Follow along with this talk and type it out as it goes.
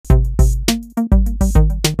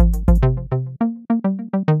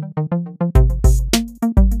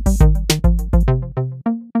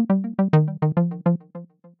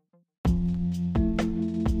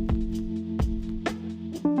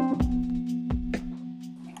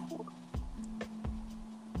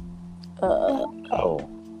Oh,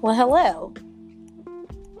 Well, hello.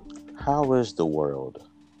 how is the world?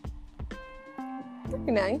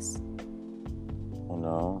 Pretty nice. You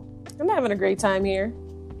know, I'm having a great time here.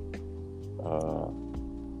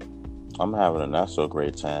 I'm having a not so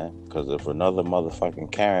great time because if another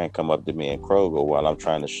motherfucking Karen come up to me in Kroger while I'm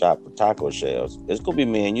trying to shop for taco shells, it's gonna be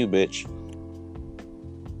me and you, bitch.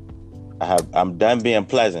 I'm done being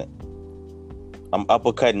pleasant. I'm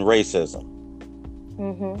uppercutting racism.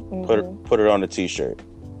 Put it on the t-shirt.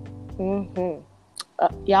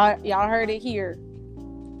 Y'all heard it here.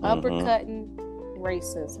 Uppercutting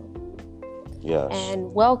racism. Yes.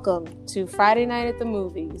 And welcome to Friday Night at the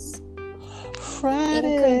Movies.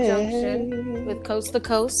 Friday. In conjunction with Coast to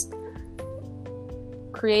Coast.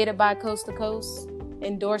 Created by Coast to Coast.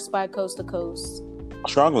 Endorsed by Coast to Coast.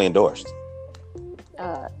 Strongly endorsed.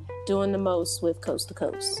 Doing the most with Coast to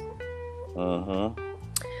Coast.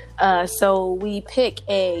 So we pick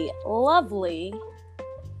a lovely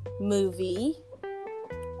movie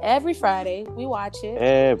every Friday. We watch it.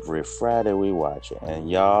 Every Friday we watch it, and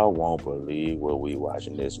y'all won't believe what we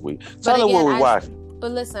watching this week. Tell them what we watching.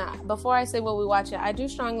 But listen, before I say what we watching, I do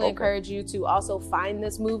strongly encourage you to also find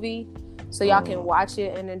this movie so y'all can watch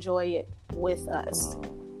it and enjoy it with us.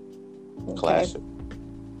 Okay? Classic.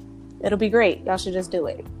 It'll be great. Y'all should just do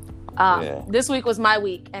it. This week was my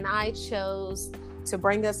week, and I chose to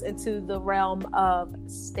bring us into the realm of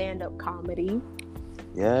stand-up comedy.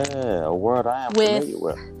 Yeah, a word I am familiar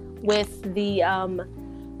with. With the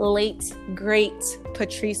late, great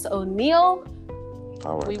Patrice O'Neal.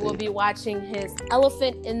 We will be watching his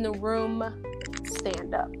Elephant in the Room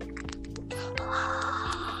stand-up.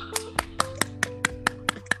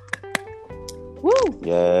 Woo!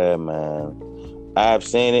 Yeah, man. I've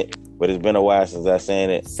seen it, but it's been a while since I've seen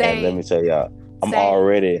it. Same. And let me tell y'all,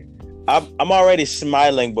 I'm already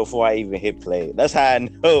smiling before I even hit play. That's how I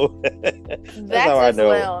know. That's how I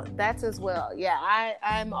know. That's as well. Yeah,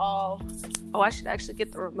 I'm all. Oh, I should actually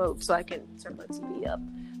get the remote so I can turn my TV up.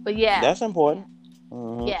 But yeah, that's important.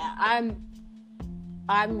 Mm-hmm. Yeah,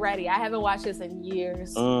 I'm ready. I haven't watched this in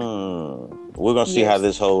years. We're gonna see how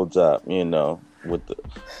this holds up. You know,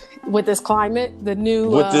 with this climate, the new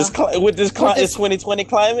with this 2020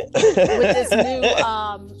 climate. With this new,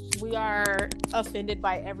 we are offended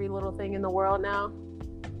by every little thing in the world now.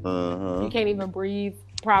 You can't even breathe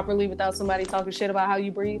properly without somebody talking shit about how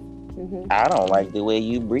you breathe. I don't like the way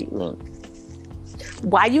you breathe.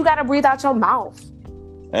 Why you gotta breathe out your mouth?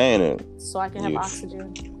 Ain't it? So I can have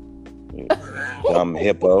oxygen. Dumb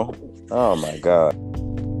hippo. Oh my god.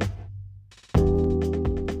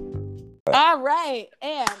 All right,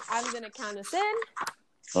 and I'm gonna count us in.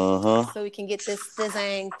 So we can get this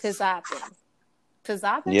thing pizzapping.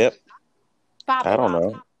 Pizzapping? Yep. I don't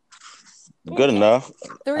know. Good enough.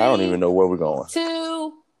 3, I don't even know where we're going.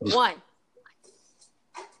 2, 1.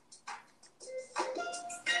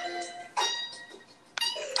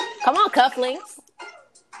 Come on, cufflinks.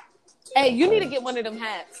 Hey, you need to get one of them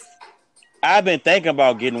hats. I've been thinking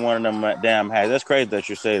about getting one of them damn hats. That's crazy that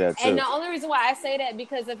you say that too. And the only reason why I say that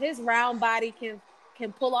because if his round body can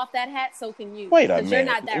pull off that hat, so can you. Wait a minute. You're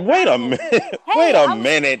not that Wait round. a minute. Hey, wait a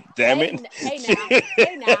minute, damn it. Hey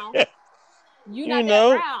now. You not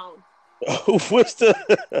that round.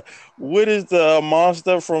 What is the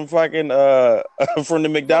monster from fucking from the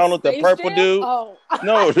McDonald's, the purple dude? Oh.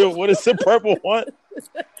 No, what is the purple one?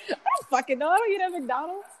 I don't fucking know. I don't eat at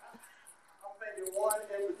McDonald's. I'm thinking one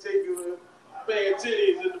in particular, bad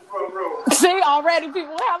titties in the front row. See, already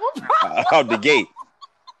people have a problem. Out the gate.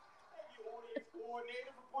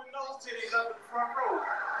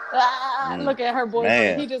 Look at her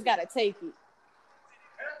boyfriend. He just got to take it.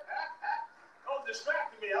 Don't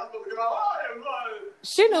distract me. I was supposed to go,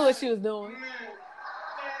 she knew what she was doing.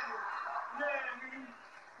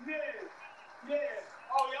 Yeah.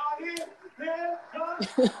 Oh, y'all here?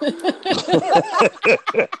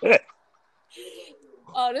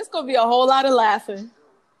 Oh, this gonna be a whole lot of laughing.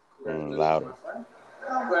 Louder.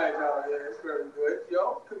 I'm glad y'all here. It's very good.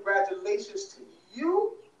 Yo, congratulations to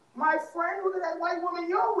you, my friend. Look at that white woman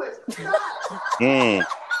you're with.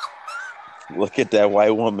 Look at that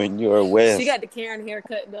white woman you're with. She got the Karen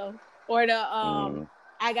haircut though, or the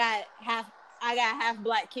I got half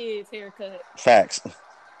black kids haircut. Facts.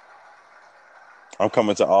 I'm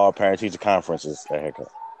coming to all parent-teacher conferences. That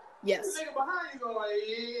haircut. Yes. The nigga behind you going like,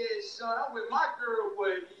 yeah, son, I'm with my girl,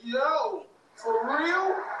 but yo, for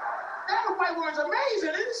real? That white woman's amazing.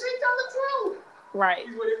 Isn't she? Tell the truth. Right.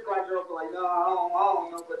 He's with his black girl, like, no, I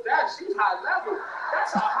don't know, but she's high level.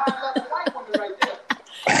 That's a high level white woman right there.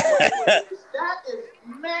 That is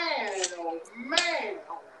man.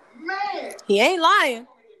 He ain't lying.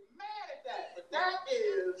 Mad at that, but that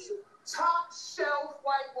is top shelf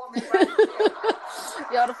white woman right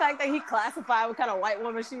here. Yo, the fact that he classified what kind of white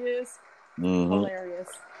woman she is, hilarious.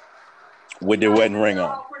 With the wedding ring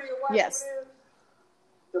on. Yes.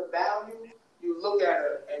 The value, you look at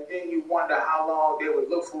her and then you wonder how long they would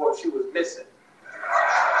look for if she was missing.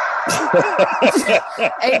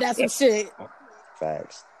 Ain't that some shit?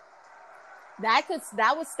 Facts. That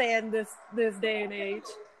would stand this day and age.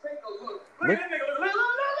 Take a look. Look at that nigga. Look.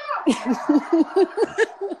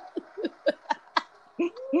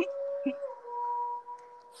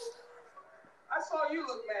 I saw you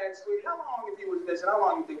look mad, sweetie. How long if you was missing? How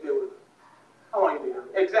long you think they would? How long you think?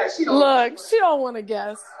 Exactly. She don't want to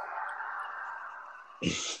guess.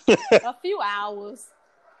 A few hours.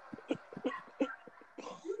 You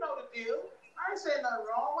know the deal. I ain't saying nothing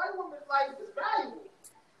wrong. White woman's life is valuable.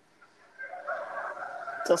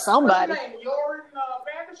 To somebody. What's his name? Joran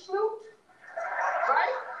Vandersloot,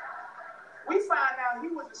 right? We find out he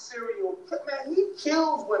was a serial killer. Man, he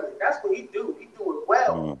kills women. That's what he do. He do it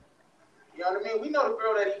well. You know what I mean? We know the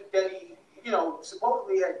girl that he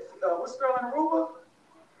supposedly had. What's the girl in Aruba?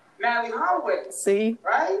 Natalie Holloway. See?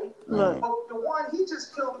 Right? Look. But the one, he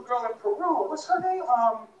just killed the girl in Peru. What's her name?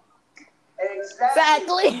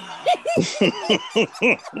 Exactly.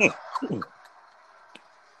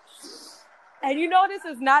 And you know this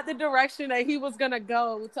is not the direction that he was gonna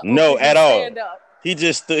go to. No, at all. Stand up. He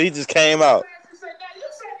just came out. You said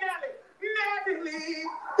Natalie.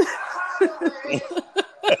 Holloway.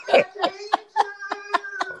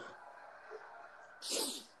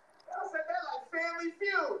 Family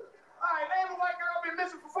Feud. All right, name a white girl been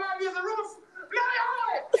missing for 5 years in Rufus.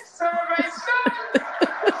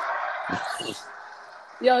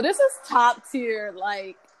 Yo, this is top tier,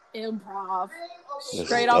 like improv,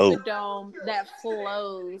 straight off the dome that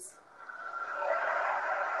flows.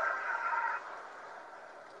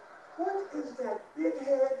 What is that big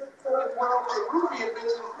head third world Peruvian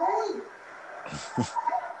bitch's name?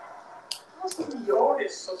 Must be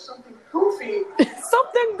Yoris or something goofy.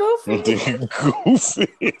 Something goofy.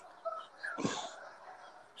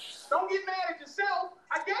 Don't get mad at yourself.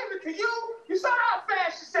 I gave it to you. You saw how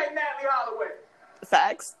fast you say Natalie Holloway.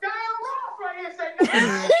 Facts. Diana Ross right here say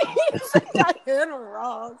Natalie. Diana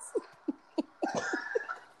Ross.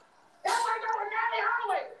 That's why I go with Natalie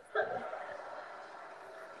Holloway.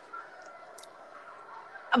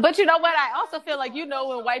 But you know what? I also feel like when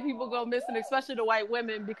white people go missing, especially the white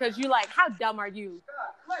women, because you like, how dumb are you?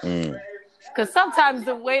 Because sometimes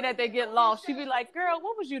the way that they get lost, she be like, girl,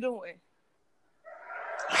 what was you doing?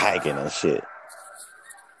 Hiking and shit.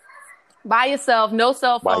 By yourself, no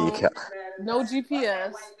cell phone, no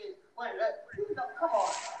GPS. Come on.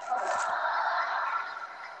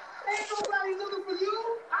 Ain't nobody looking for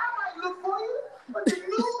you. I might look for you, but the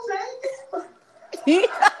news ain't.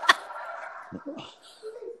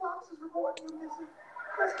 Fox is reporting you missing.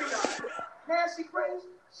 Let's be honest. Nancy Grace,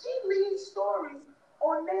 she leads stories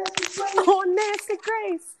on Nancy Grace. On Nancy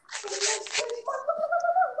Grace.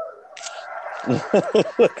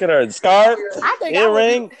 Look at her scarf,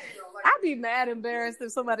 earring. I'd be mad embarrassed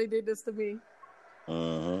if somebody did this to me.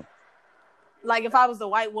 Mm-hmm. Like if I was the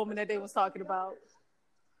white woman that they was talking about.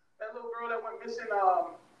 That little girl that went missing,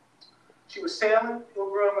 she was sailing.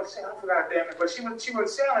 Little girl went sailing. I forgot damn it, but she went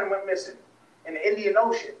sailing and went missing in the Indian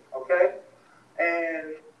Ocean. Okay,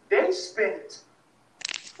 and they spent.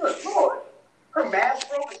 Good Lord, her mask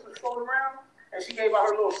broke and she was floating around, and she gave out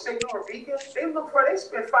her little signal or beacon. They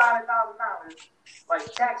spent $500,000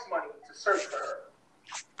 like tax money to search for her.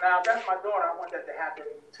 Now, if that's my daughter, I want that to happen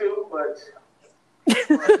too, but.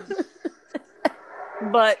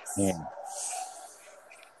 But. Yeah.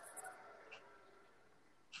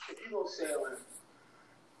 If you go sailing.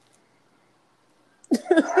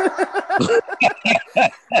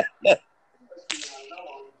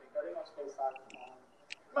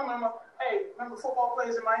 Remember football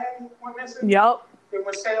players in Miami went missing? Yup. They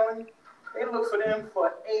went sailing. They looked for them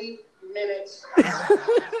for 8 minutes.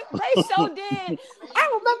 They sure did. I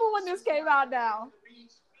remember when this came out now.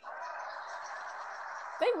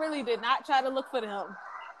 They really did not try to look for them.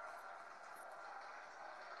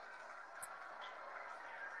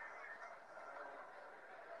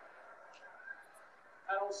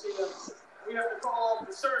 I don't see them. We have to call off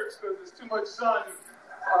the search because there's too much sun.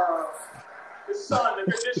 The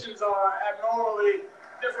conditions are abnormally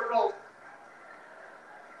difficult.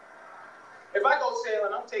 If I go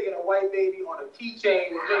sailing, I'm taking a white baby on a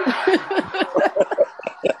keychain with me.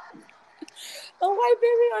 A white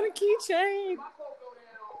baby on a keychain. My folks go there,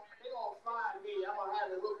 they're going to find me. I'm going to have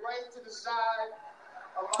it look right to the side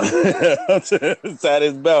of my It's at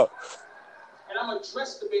his belt. And I'm going to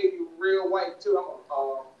dress the baby real white, too. I'm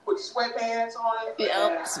going to put sweatpants on it.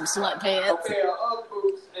 Yep, some sweatpants. A pair of Ugg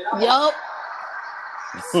boots. Yup.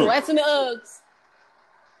 Sweats and Uggs.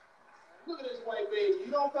 Look at this white baby.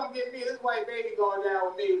 You don't come get me. This white baby going down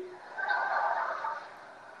with me.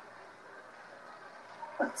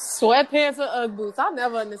 Sweatpants and Ugg boots. I'll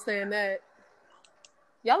never understand that.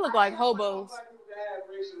 Y'all look like hobos.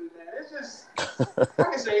 It's just, I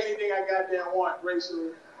can say anything I goddamn want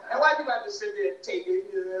racially. And white people have to sit there and take it.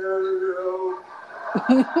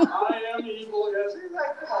 I am evil. Yes. He's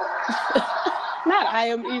like, come on. Not I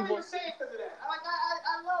am evil. I don't even say it because of that. I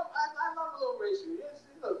love a little racial.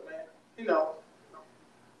 Look, man. You know,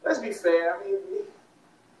 let's be fair. I mean,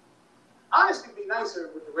 honestly, be nicer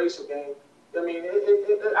with the racial game. I mean,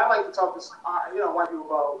 I like to talk to white people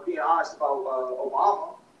about being honest about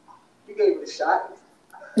Obama. You gave it a shot.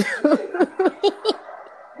 You gave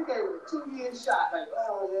it a 2-year shot. Like,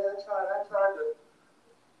 oh yeah,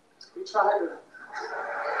 we tried to.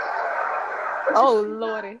 Oh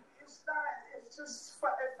Lordy. It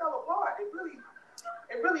fell apart. It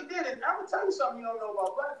really did. And I'm gonna tell you something you don't know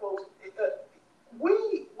about black folks.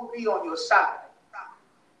 We would be on your side.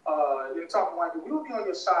 You're talking white people. We would be on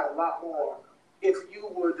your side a lot more if you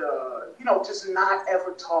would, just not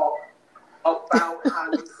ever talk about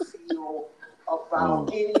how you feel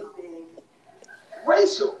about anything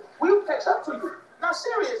racial. We would catch up to you. Now,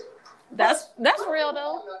 serious. That's real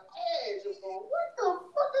though. On the edge of going, what the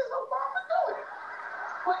fuck is Obama doing?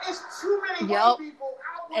 But it's too many white people.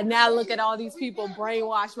 And now look at all these people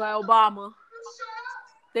brainwashed by Obama.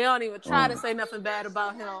 They don't even try to say nothing bad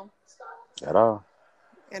about him. At all.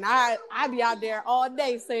 And I be out there all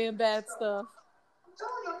day saying bad stuff. I'm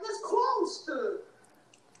telling you, I'm this close to.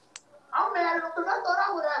 I'm mad at him because I thought I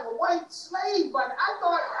would have a white slave, but I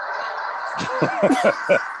thought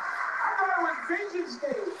it was Vengeance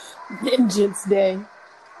Day. Vengeance Day. I had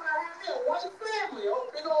me a white family, a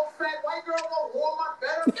big old fat white girl gonna warm my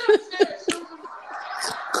bed up.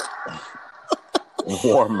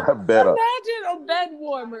 Warm my bed up. Imagine a bed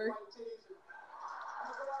warmer.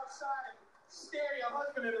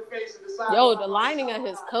 Yo, the lining of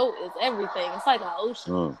his coat is everything. It's like an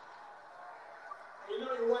ocean. You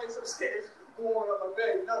know your wife's upstairs warming up my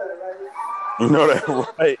bed. You know that, right? You know that,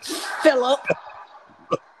 right? Philip.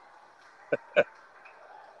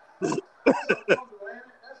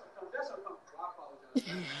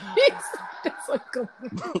 That's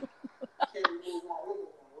uncomfortable.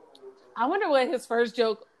 I wonder what his first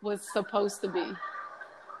joke was supposed to be. They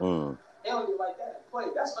don't even like that play.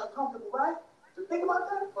 That's uncomfortable, right? To think about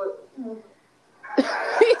that, but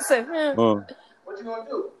he said, what you gonna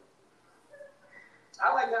do?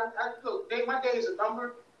 I like that. Look, my days are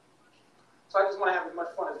numbered, so I just want to have as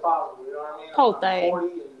much fun as possible. You know what I mean? Whole I'm thing.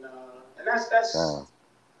 40 and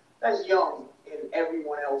that's young in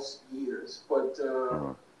everyone else's years, but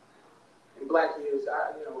in black years,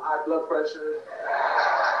 high blood pressure.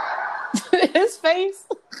 His face.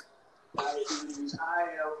 Diabetes. I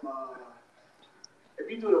am. If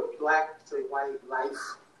you do the black to white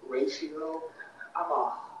life ratio, I'm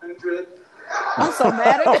 100. I'm so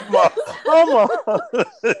mad at him. 7-year-old.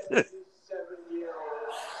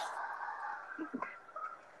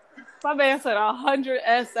 My man said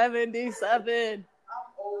 177. I'm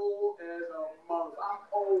old as a monk. I'm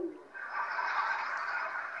old.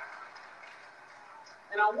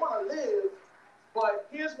 And I want to live, but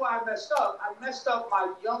here's why I messed up. I messed up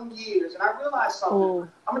my young years, and I realized something. Ooh.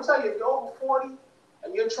 I'm going to tell you, if you're over 40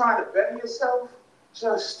 and you're trying to better yourself,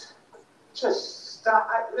 just stop.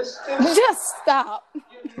 Just stop.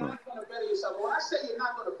 You're not going to better yourself. When I say you're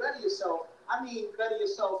not going to better yourself, I mean better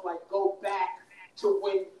yourself like go back to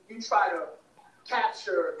when you try to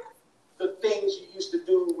capture the things you used to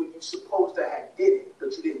do when you supposed to have did it,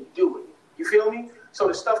 but you didn't do it. You feel me? So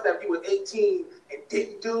the stuff that you were 18 and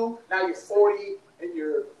didn't do, now you're 40 and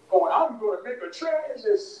you're going, I'm going to make a change.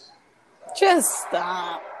 Just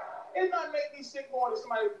stop. It doesn't make me sick more than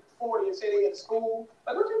somebody 40 and say they in school.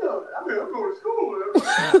 Like, what you doing? I mean, I'm going to school.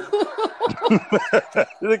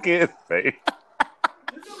 Look at his face.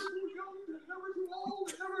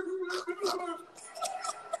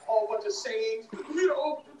 Oh, bunch of sayings. The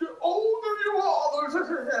older you are,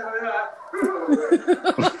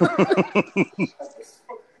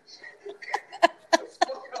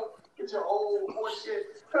 get your old horseshit.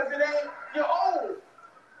 Because it ain't, you're old.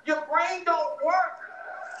 Your brain don't work.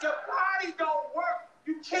 Your body don't work.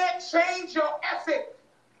 You can't change your ethic.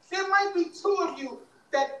 There might be 2 of you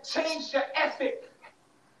that change your ethic.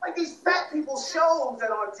 Like these fat people shows that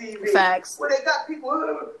on TV. Facts. Where they got people,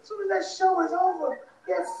 as soon as that show is over,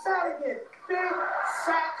 get fat again. Big,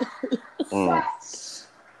 fat,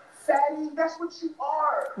 fatty. That's what you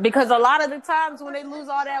are. Because a lot of the times when they lose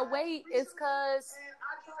all that weight, it's because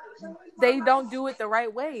they don't do it the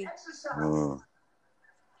right way.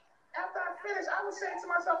 After I finish, I was saying to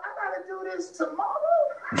myself, I gotta do this tomorrow.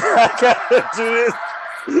 I gotta do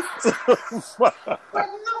this tomorrow. Like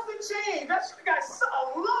nothing changed. That's got a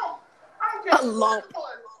lump. I get a lump.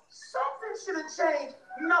 Something should have changed.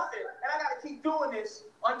 Nothing. And I gotta keep doing this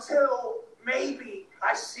until maybe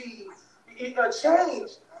I see a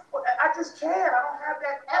change. But I just can't. I don't have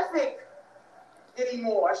that ethic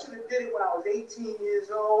anymore. I should have did it when I was 18 years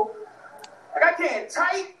old. Like I can't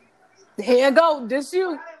type. Here you go. This you.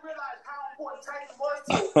 I didn't realize how important typing was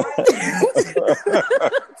till right now.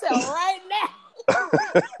 Till right now.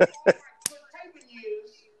 Typing years,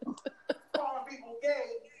 calling people gay.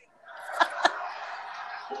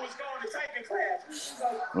 Who was going to typing class?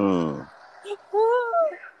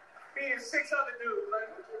 Being 6 other dudes. Like,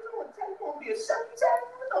 what you doing? You want to be a secretary?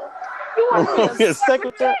 You want to be a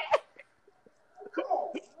secretary? Come on.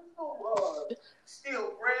 Let's go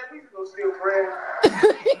steal bread. We can go steal bread.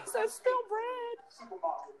 He said steal bread.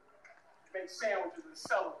 Supermarket. Make sandwiches and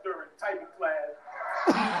sell them during typing class.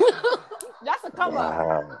 That's a come up.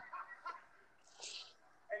 And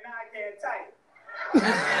now I can't type.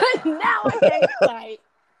 Now I can't type.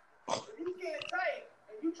 If you can't type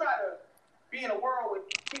and you try to be in a world with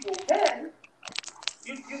people who can,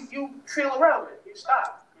 you feel irrelevant. You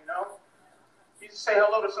stop, you know? You just say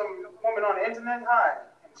hello to some woman on the internet, hi.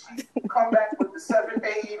 And she come back with the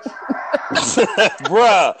 7-page.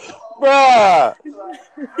 Bruh. Like,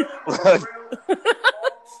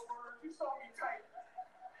 you saw me type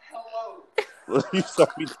hello. You saw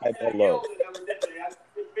me type hello.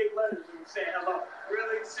 In big letters and saying hello.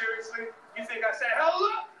 Really? Seriously? You think I said hello?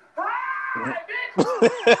 Hi, bitch!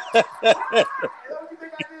 Hi! You know what you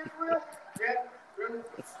think I did for real? Yeah, really?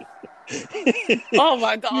 Oh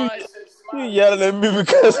my God. You yelling at me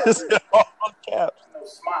because it's in all caps. No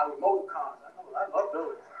smiley emoticons. I love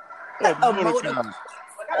those. Emoticons.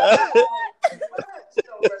 Like, I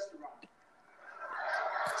still restaurant.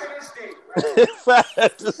 To this day, right?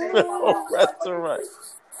 Restaurant.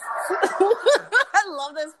 I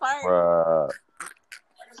love this part. Bruh.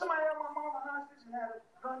 Like if somebody had my mama hostage and had a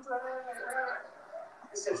gun to her head,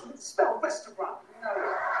 it says, spell restaurant. You know?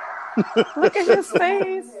 Look at his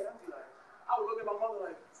face. I would look at my mother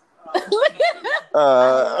like, I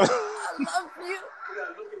love you. you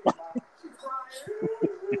gotta look at my mom.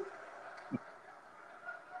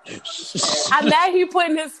 She's crying. I'm mad he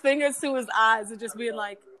putting his fingers to his eyes and just being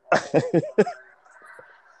like,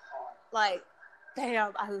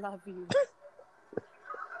 damn, I love you.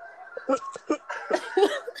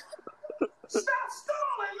 Stop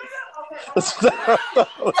stalling, nigga! Okay.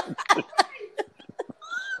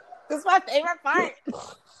 This is my favorite part.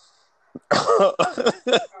 All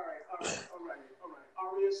right.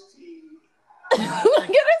 R-E-S-T. Look at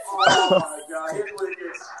his Oh my God, here's what it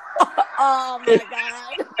is. Oh my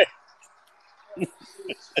God.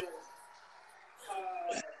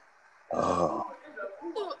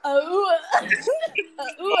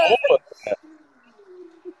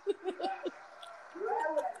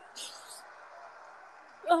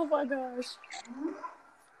 Oh my gosh.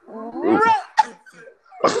 All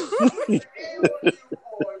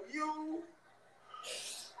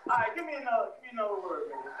right, give me another word,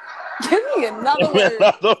 man. Give me another word.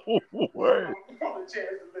 Another word. Give me a chance to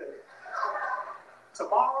live.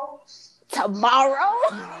 Tomorrow? Tomorrow?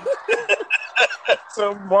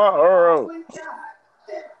 Tomorrow.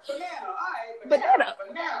 Banana, all right. Banana.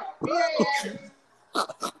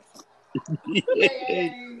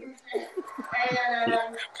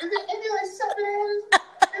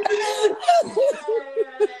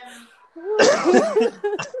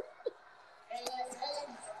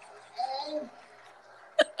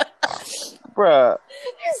 Bruh.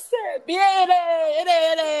 He said, viene.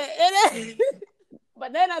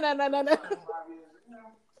 Banana.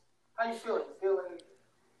 How you feeling?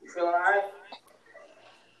 You feeling all right?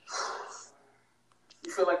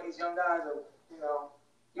 You feel like these young guys are,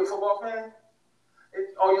 you're a football fan?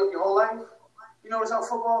 Your whole life? You notice how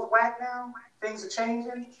football's whack now? Things are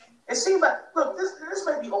changing? It seems like, look, this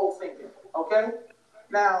may be old thinking, okay?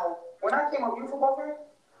 Now, when I came up, you a football fan?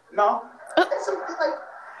 No? It's like,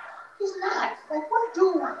 he's not. Like, what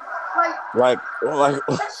dude? Like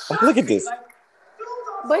look at this.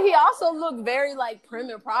 But he also looked very, prim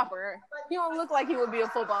and proper. He don't look like he would be a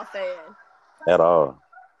football fan. At all.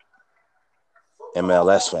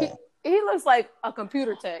 MLS fan. He looks like a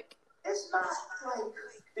computer tech. It's not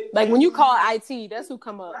like when you call IT, that's who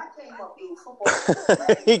come up. When I came up, dude, football.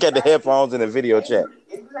 He got the headphones in the video chat.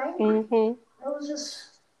 It was angry. Mm-hmm. It was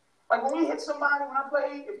just, Like when we hit somebody, when I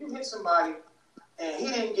played, if you hit somebody and he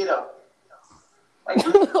didn't get up, like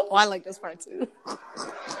oh, I like this part too.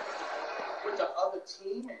 With the other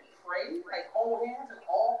team and pray, like hold hands and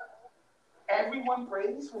all, everyone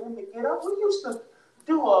prays for him to get up. We used to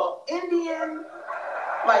do a Indian,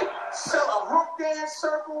 like sell a hump dance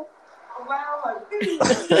circle around, like.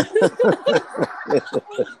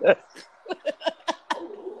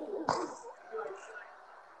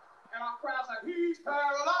 Crowd's like, he's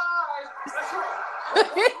paralyzed. That's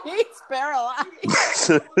right. He's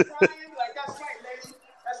paralyzed. Like, that's right, lady.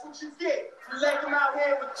 That's what you get. You let him out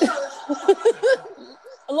here with church.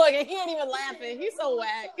 Look, and he ain't even laughing. He's so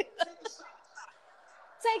whack.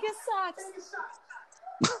 Take his socks. Take his socks.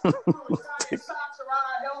 Tie his socks around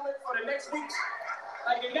our helmet for the next week.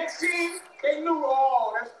 Like the next team, they knew,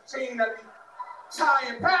 oh, that's the team that be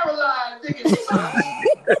tying paralyzed niggas' socks.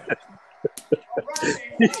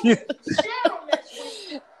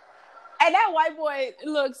 And that white boy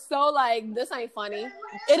looks so like, this ain't funny.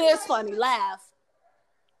 It is funny. Laugh.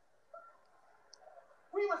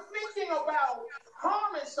 We were thinking about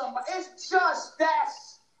harming somebody. It's just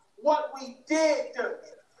that's what we did,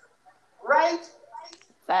 right?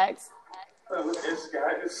 Facts. Oh, look at this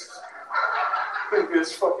guy. Look at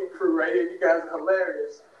this fucking crew right here. You guys are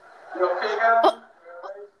hilarious. You okay, guys? All right.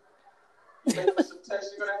 Wait for some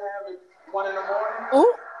tests you're gonna have at 1 a.m.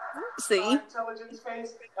 Ooh, see. Intelligence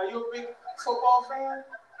face. Are you a big football fan?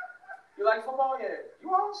 You like football? Yeah.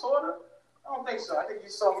 You are, sort of. I don't think so. I think you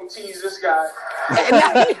saw me tease this guy.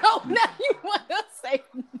 now you want to say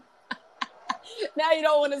now you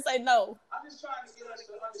don't want to say no. I'm just trying to get us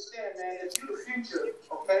to understand, man, that you're the future,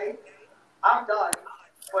 okay? I'm done,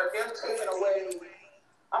 but they're taking away,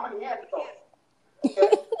 I'm a Neanderthal, okay?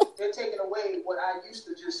 They're taking away what I used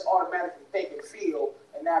to just automatically think and feel,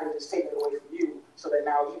 and now they're just taking it away from you, so that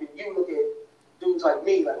now even you look at dudes like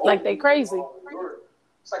me, like they crazy.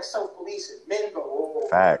 It's like self-policing. Men go, oh.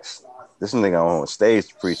 Facts. This nigga on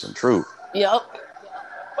stage preaching truth. Yep.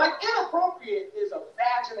 Like, inappropriate is a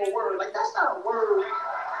vaginal word. Like, that's not a word.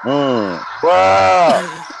 Bruh.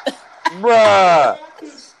 Bruh.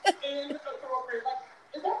 Inappropriate. Like,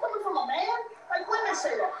 is that coming from a man? Like, women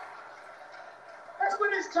say that. That's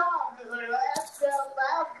what his job is.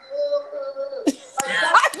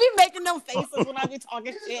 I be making them faces when I be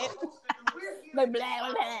talking shit. Like, blah,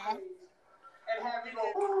 blah. And have you go,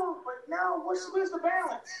 oh, but now where's the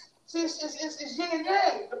balance? See, it's yin and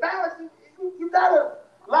yang. The balance, you gotta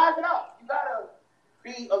liven up. You gotta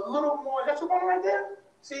be a little more. That's what right there.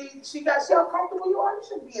 See how comfortable you are. You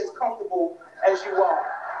shouldn't be as comfortable as you are.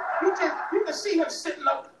 You can see him sitting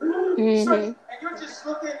up, straight, and you're just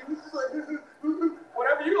looking. And he's just like,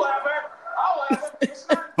 whatever you laugh at, I'll laugh at. It's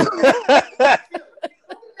not.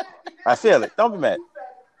 I feel it. Don't be mad.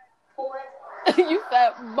 You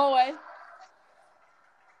fat boy.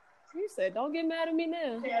 You said, don't get mad at me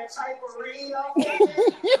now. You can't type or read.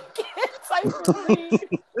 You can't type or read.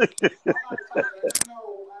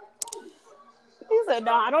 He said,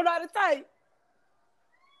 no, I don't know how to type.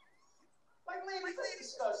 Like, ladies,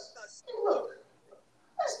 let's discuss. Look,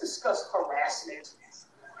 let's discuss harassment.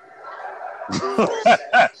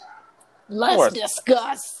 Let's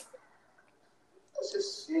discuss. Let's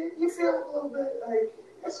just, you feel a little bit like,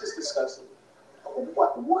 let's just discuss it.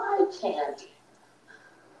 Why can't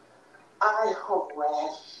I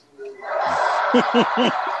harass you?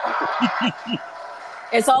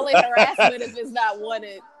 It's only harassment if it's not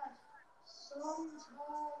wanted.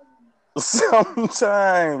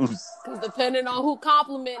 Sometimes. Because depending on who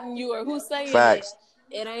complimenting you or who's saying Facts.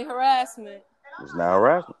 it ain't harassment. It's not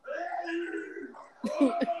harassment.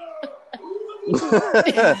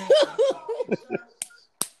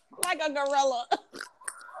 Like a gorilla.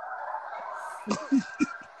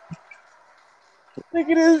 Look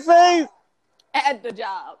at his face. At the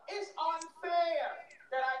job. It's unfair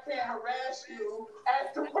that I can't harass you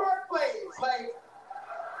at the workplace. Like,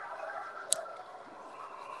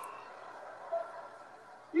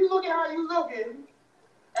 you look at how you looking,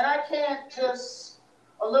 and I can't just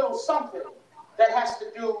a little something that has to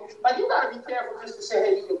do. Like, you gotta be careful just to say,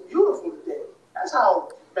 "Hey, you look beautiful today." That's how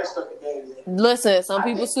messed up the game is. Listen, some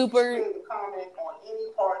people super. You can comment on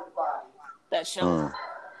any part of the body That show.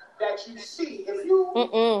 that you see. If you,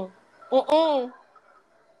 I'm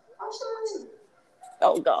sorry.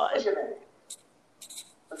 Oh God. What's your name?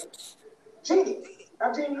 Jeannie.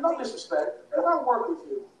 Now, Jeannie, no disrespect. If I work with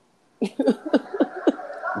you,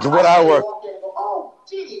 what I work. Walk in and go, oh,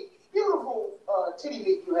 Jeannie, beautiful titty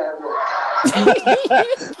meat you have there.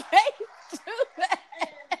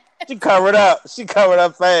 She covered up. She covered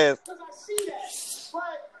up fast. Because I see that.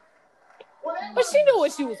 But she knew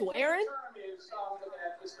what she was wearing. Term is, looking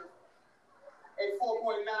at Mr. a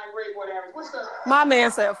 4.9 grade point average. What's the? My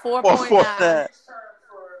man said 4.9. Term for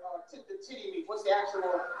the titty meat. What's the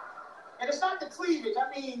actual? And it's not the cleavage. I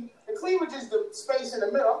mean, the cleavage is the space in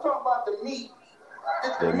the middle. I'm talking about the meat,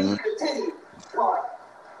 the meat, the titty part,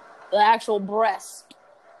 the actual breast.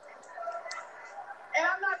 And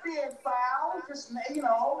I'm not being foul. Just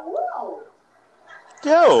whoa.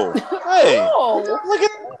 Yo, hey,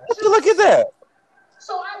 look at that.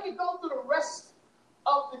 So I can go through the rest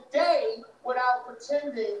of the day without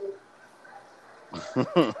pretending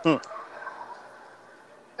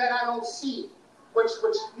that I don't see. Which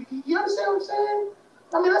you understand what I'm saying?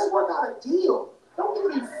 I mean, let's work out a deal. Don't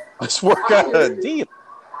get me. Let's work out a deal.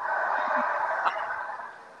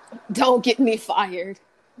 Don't get me fired.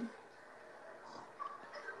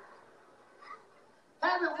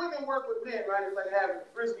 Having women work with men, right? It's like having a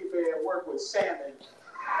frisbee bear work with salmon.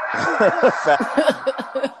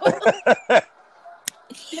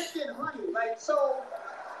 Dipped in honey, like so.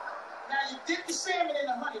 Now you dip the salmon in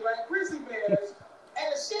the honey, right? Grizzly bears,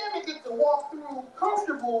 and the salmon get to walk through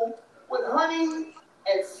comfortable with honey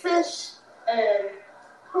and fish. And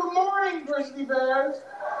good morning, grizzly bears.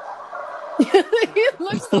 He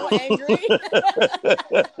looks so angry.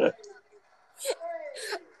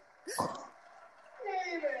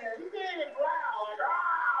 Hey man, you can't even growl like,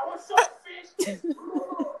 what's up, fish?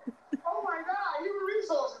 Oh my God, human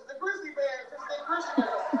resources, the grizzly bear just did grizzly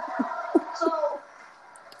bear. So,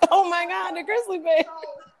 oh my God, the grizzly bear. So,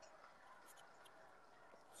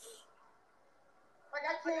 like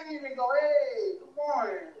I can't even go, hey, good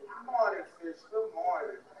morning, fish, good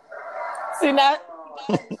morning. See that?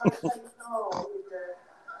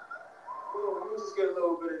 We'll just get a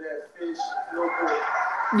little bit of that fish, a little bit.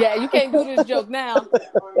 Yeah, you can't do this joke now.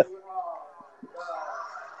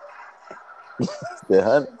 The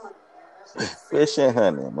honey. Fish and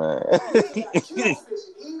honey, man. I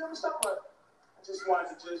just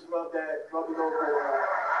wanted to rub it over.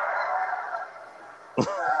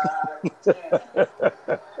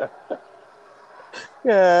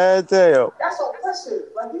 God damn. That's oppressive.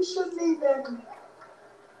 Like, you shouldn't even.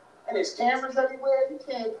 And there's cameras everywhere. You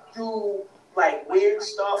can't do, like, weird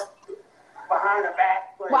stuff behind the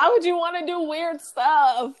back. Like, why would you want to do weird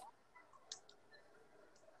stuff?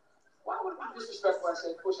 Why would it be disrespectful I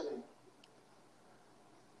say push a name?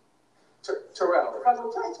 Terrell. If I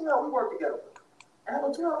go, Terrell, we work together. And I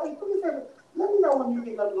go, Terrell, hey, do me a favor. Let me know when you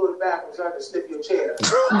get up to go to the bathroom so I can sniff your chair.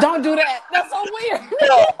 Don't do that. That's so weird.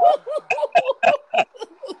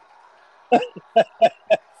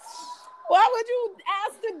 Why would you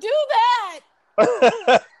ask to do that?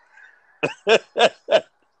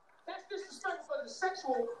 That's disrespectful for the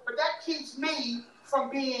sexual, but that keeps me from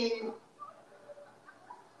being.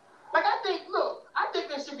 Like, I think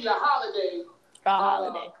there should be a holiday. A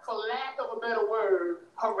holiday. For lack of a better word,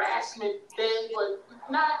 harassment day, but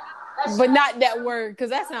not. But not that word, because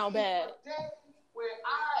that sounds bad. A day where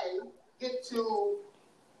I get to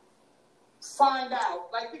find out,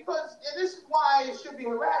 like, because, and this is why it should be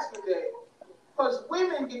harassment day, because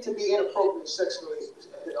women get to be inappropriate sexually.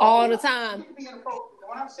 All the time. Get to be inappropriate. And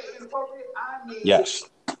when I say inappropriate, I mean yes.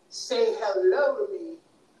 Say hello to me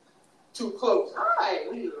too close. Hi.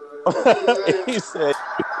 He said.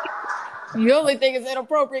 You only think it's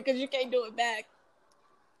inappropriate because you can't do it back.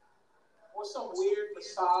 Or some weird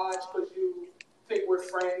massage because you think we're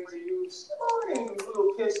friends and you morning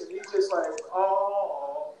little kiss and he's just like,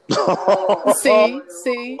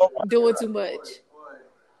 see, doing too much.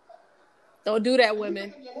 Don't do that,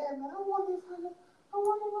 women.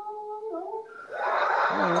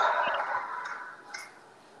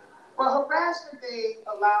 Well, harassment day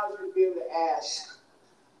allows you to be able to ask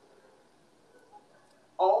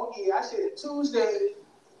all year. I said the Tuesday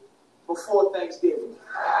before Thanksgiving.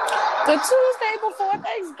 The Tuesday before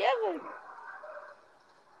Thanksgiving.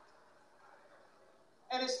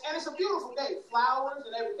 And it's a beautiful day. Flowers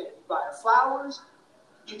and everything. You buy flowers.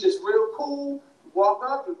 You just real cool. You walk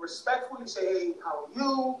up. You're respectful. You say, hey, how are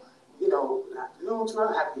you? You know, good afternoon,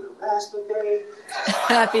 Terrell. Happy harassment day.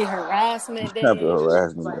 Happy harassment day. Happy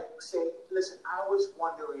harassment day. Like, say, listen, I was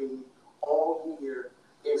wondering all year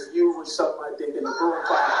if you would suck my dick in the broom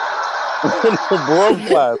closet. The broom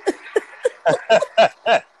closet.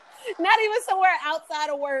 Not even somewhere outside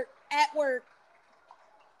of work, at work.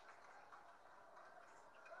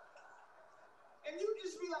 And you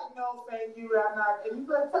just be like, no, thank you, I'm not. And you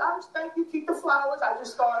be like, thank you, keep the flowers. I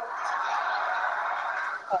just thought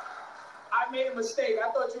I made a mistake.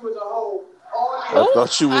 I thought you was a hoe. I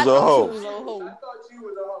thought you was a hoe. I thought you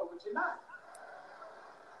was a hoe, but you're not.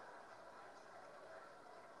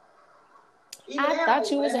 Even I thought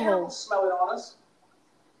you was a hoe. Animals smell it on us.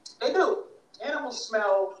 They do. Animals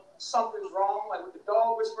smell something's wrong, like with the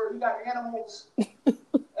dog whisperer. He got animals, and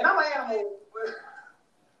I'm an animal.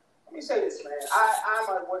 Let me say this, man. I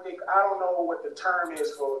don't know what the term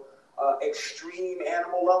is for extreme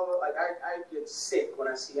animal lover. Like I get sick when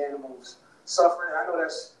I see animals suffering. I know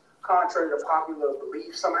that's contrary to popular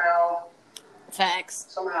belief somehow. Facts.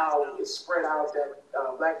 Somehow it's spread out that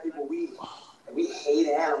black people we hate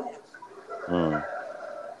animals.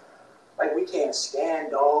 Like we can't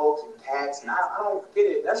stand dogs and cats, and I don't get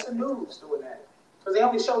it. That's the news doing that because they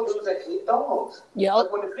only show dudes that hate dogs. Yep.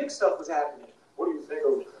 Like when the Vic stuff was happening, what do you think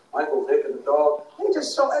of Michael Vick and the dog? They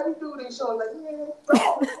just show every dude they show like,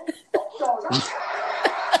 dog.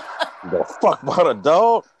 The fuck about a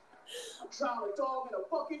dog? I'm trying a dog in a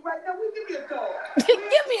bucket right now. Give me a dog.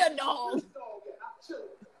 Give me a dog. I'm chilling.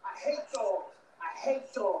 I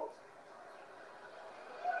hate dogs.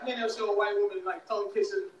 And then they'll show a white woman like tongue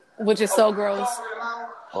kissing. Which is so gross.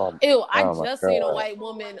 Ew, I just seen a white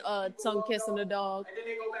woman tongue kissing a dog. And then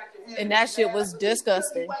they go back to him, and that shit was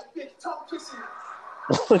disgusting.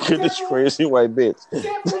 Look at this crazy white bitch.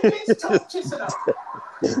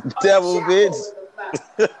 Devil bitch.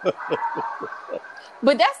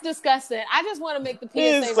 But that's disgusting. I just want to make the PSA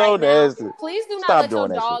it's so right nasty. Now. Please do not Stop let your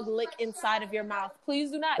dog shit. lick inside of your mouth.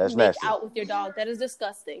 Please do not that's make nasty. out with your dog. That is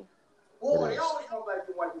disgusing. Well, they always come back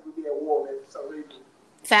to white people be at war, man, for some reason.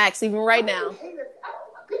 Facts, even right now.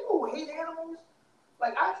 People who hate animals,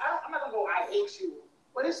 like I'm not gonna go, I hate you,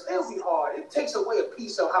 but it'll be hard. It takes away a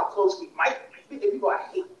piece of how close we might be if you go, I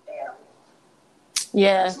hate animals.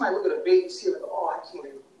 Yeah. Somebody look at a baby seal and go, oh, I can't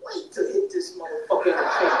even wait to hit this motherfucker in the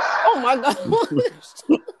face. Oh my god.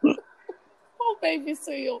 Oh, baby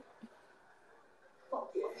seal.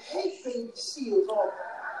 Fucking hate baby seals all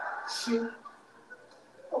shit.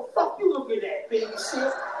 Oh, fuck you looking at, baby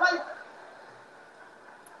seal. Like,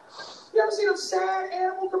 you ever see them sad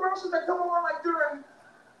animal commercials that come on like during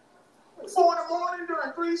 4 a.m.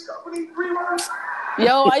 during Three's Company, 3 runs?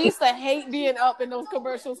 Yo, I used to hate being up and those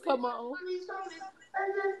commercials come on.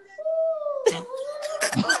 And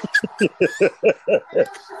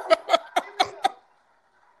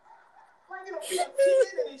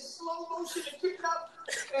it's slow motion and kicking up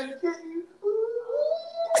and kicking.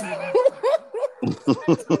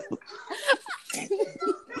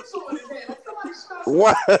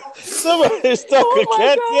 What? Somebody stuck a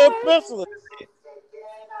goddamn pencil.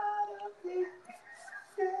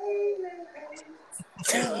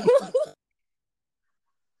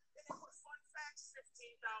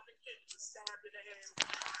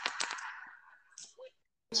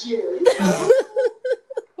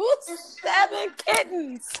 Who's stabbing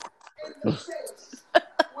kittens?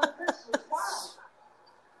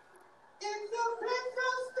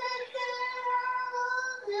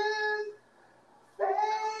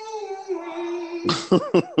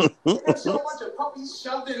 There's so bunch of puppies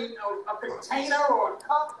shoved in a container or a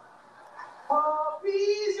cup.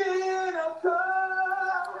 Puppies in a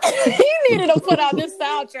cup. He needed to put out this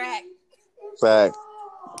soundtrack. Fact.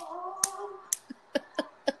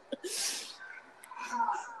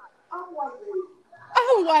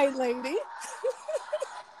 I'm white lady.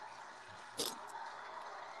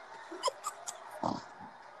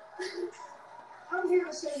 I'm here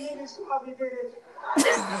to say niggas probably did it.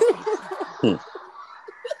 Fucking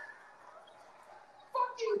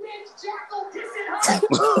bitch, jackal kissing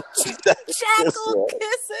hoe. Jackal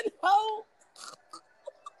kissing hoe.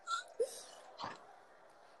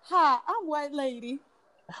 Hi, I'm white lady.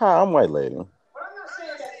 Hi, I'm white lady. But I'm not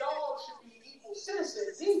saying that dogs should be equal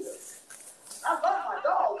citizens either. I love my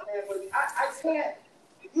dogs, man, but I can't,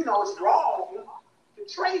 it's wrong to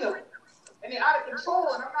train them. And they're out of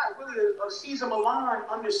control, and I'm not really a Cesar Millan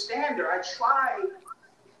understander. I try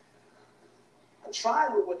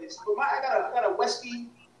with what this, but I got a little Westie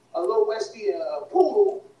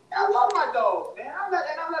poodle, and I love my dogs, man. I let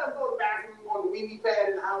them go to the bathroom on the weenie pad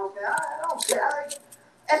in the house, man. I don't care.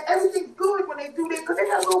 And everything's good when they do that, because they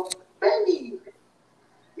got a little baby.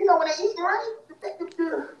 When they eat right, it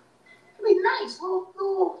be nice,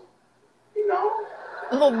 little,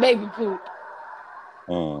 little baby poop.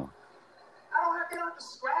 They don't have to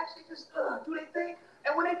scratch. They just do their thing.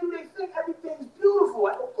 And when they do their thing, everything's beautiful.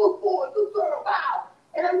 Like, good boy, good girl, wow.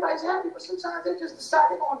 And everybody's happy. But sometimes they just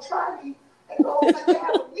decide they're going to try me and go, like they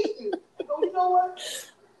have a meeting. And go, you know what?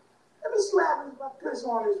 Let me see what happens if I piss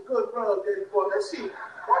on this good girl, daddy boy. Let's see.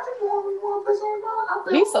 Why you want to piss on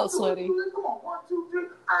her? He's so sweaty. Come on, 1, 2, 3.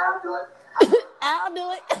 I'll do it. I'll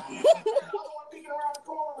do it.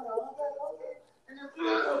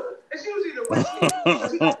 It's usually the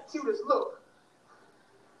Westie. He got the cutest look.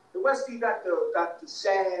 The Westie got the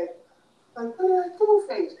sad, like, cool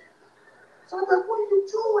face. So I'm like, what are you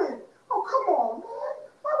doing? Oh, come on, man.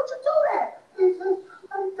 Why would you do that? He said,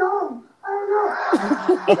 I'm dumb. I don't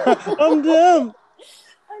know. I'm dumb.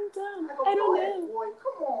 I don't know. Boy,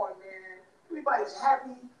 come on, man. Everybody's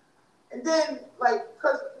happy. And then,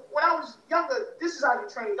 because when I was younger, this is how you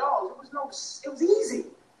train dogs. It was easy.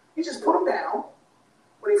 You just put them down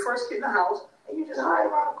when they first get in the house, and you just hide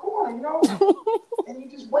around the corner, and you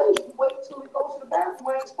just wait. You wait until it goes to the bathroom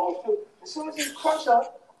where it's supposed to. As soon as it crunch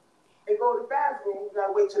up and go to the bathroom, you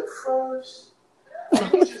gotta wait till the first.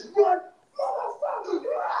 And you just run, motherfucker!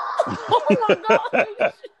 Oh my God!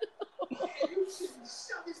 And you just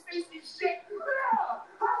shove his face in shit.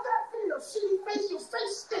 How's that feel? Shitty face, your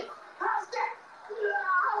face stick. How's that?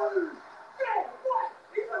 Yeah, what?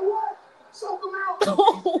 You know what? Choke him out.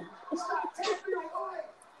 Start tapping like, all right.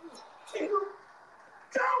 Kick him.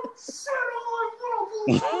 Don't shut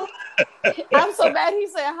him. I'm so mad he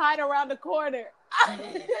said hide around the corner.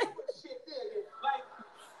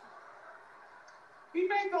 He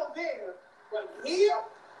may go there, but here.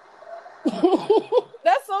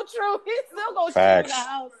 That's so true. He's still gonna stay in the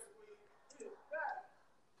house.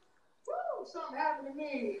 Woo, something happened to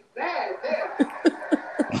me. Bad there.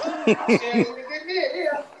 Can't even get near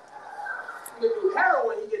here. You do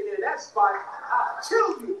heroin, you get near that spot, I'll kill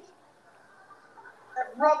you. That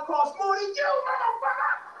rub costs more than you,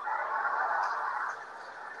 motherfucker.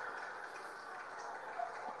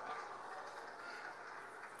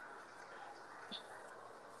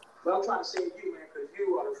 But I'm trying to save you, man, because you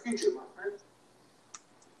are the future, my friend.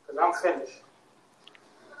 Because I'm finished.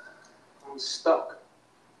 I'm stuck.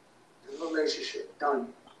 The relationship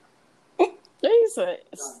done. He said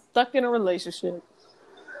stuck in a relationship.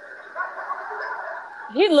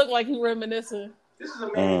 He looked like he reminiscing. This is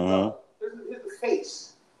a man in love. Here's the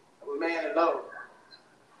face of a man in love.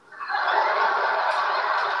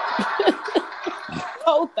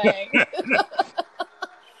 Whole thing. And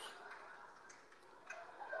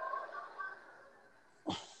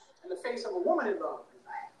the face of a woman in love.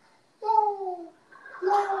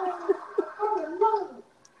 I'm in love.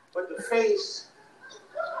 But the face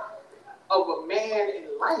of a man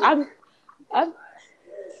in life.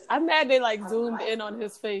 I'm mad they zoomed in on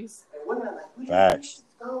his face. And women are like, facts.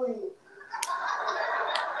 Going.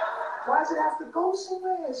 Why does it have to go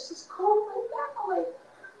somewhere? It's just cold like that.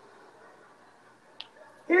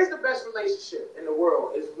 Here's the best relationship in the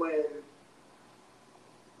world is when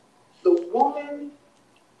the woman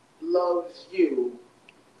loves you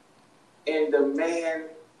and the man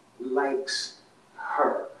likes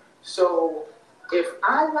her. So if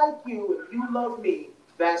I like you and you love me,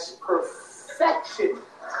 that's perfection.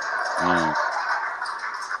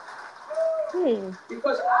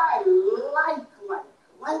 Because I like.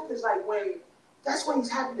 Like is when, that's when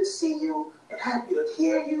he's happy to see you and happy to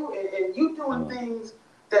hear you and you doing things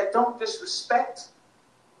that don't disrespect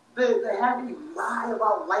the having you lie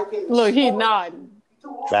about liking. Look, he nodding.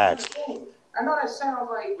 Facts. I know that sounds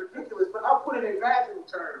ridiculous, but I'll put it in vaginal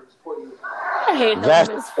terms for you. I hate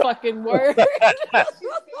this fucking word. And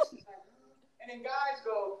then guys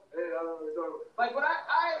go, but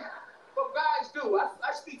guys do.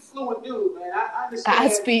 I speak fluent dude, man. I understand. I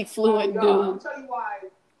speak fluent dude. I'll tell you why.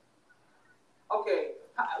 Okay,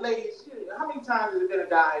 ladies, how many times has there been a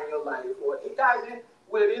guy in your life, or guys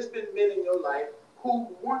where there's been men in your life who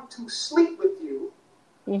want to sleep with you,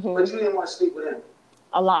 but you didn't want to sleep with him?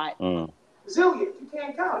 A lot. Zillions. You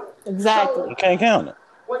can't count it. Exactly. So, you can't count it.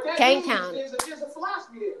 What that can't means count is there's a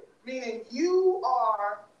philosophy there, meaning you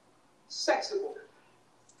are sexable.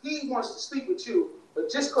 He wants to sleep with you. But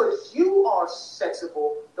just because you are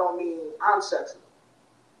sexable don't mean I'm sexable.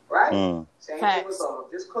 Right? Same thing with love.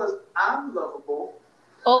 Just because I'm lovable.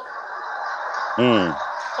 Oh.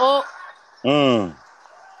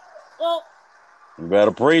 You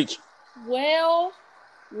better preach. Well.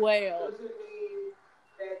 Doesn't mean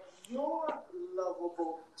that you're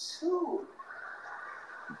lovable too.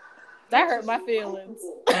 That hurt my feelings.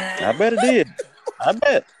 I bet it did. I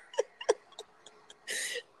bet.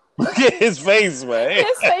 Look at his face, man.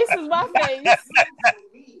 His face is my face.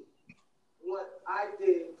 What I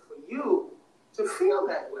did for you to feel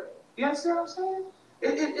that way. You understand what I'm saying?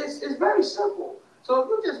 It's very simple. So if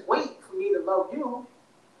you just wait for me to love you,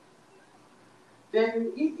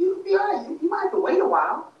 then you'll be all right. You might have to wait a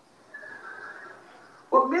while.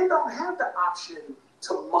 But men don't have the option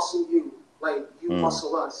to muscle you like you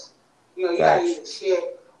muscle us. You gotta eat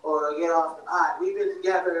shit or get off. All right, we've been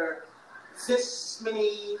together this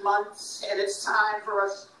many months, and it's time for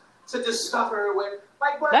us to discover when.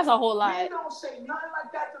 That's a whole lot. Men don't say nothing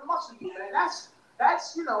like that to muscle you, man. That's I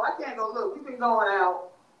can't go look. We've been going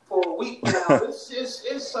out for a week now.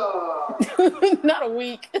 It's not a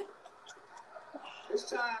week. It's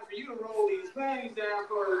time for you to roll these panties down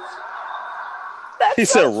first. He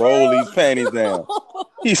said, roll these panties down.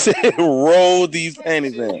 He said, roll these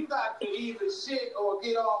panties down. You got to either shit or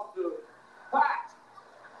get off the pot.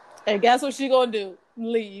 And guess what she gonna do?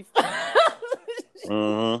 Leave.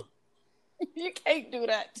 Mm-hmm. You can't do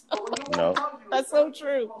that. No. That's so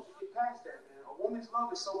true. A woman's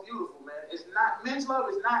love is so beautiful, man. It's not, men's love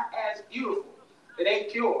is not as beautiful. It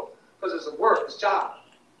ain't pure because it's a work, it's a job.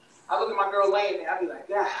 I look at my girl laying there, I be like,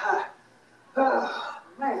 yeah,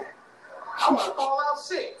 man, I want to call out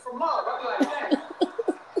sick from love. I be like, man.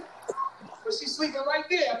 But she's sleeping right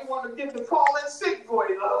there. I be wanting to give the call in sick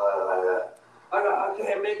voice. I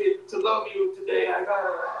can't make it to love you today.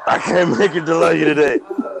 I can't make it to love you today.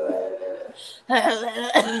 When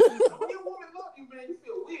your woman love you, man, you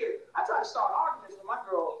feel weird. I try to start arguments with my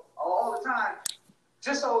girl all the time,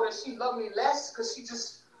 just so that she love me less, because she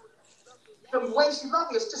just, the way she love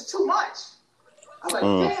me is just too much. I'm like,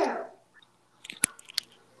 damn.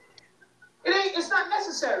 It's not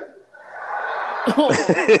necessary.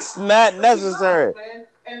 It's not necessary. Love, man.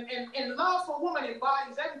 And love for a woman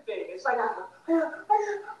embodies everything. It's like,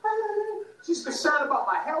 she's concerned about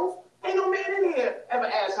my health. Ain't no man in here ever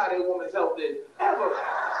asked how their woman's health is. Ever.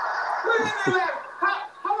 How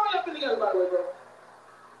long y'all been together, by the way, bro?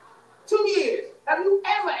 2 years. Have you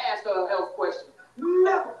ever asked her a health question?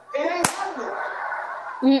 Never. It ain't happening.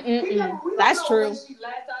 That's true. Last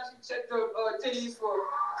time she checked her titties for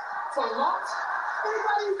lunch?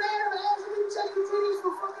 Anybody's man ever asked me to check the titties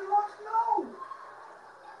for fucking lunch? No.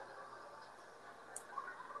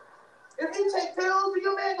 If you take pills,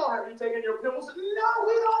 your man gonna have you taking your pills. No,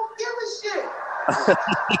 we don't give a shit.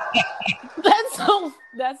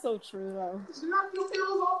 That's so true, though. Just knock your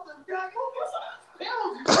pills off the gun. You get some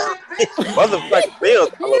pills, you sick bitch. Motherfucking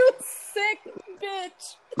pills. You sick bitch.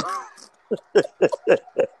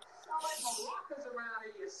 Sound like maracas around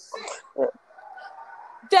here. You're sick.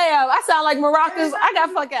 Damn, I sound like maracas. I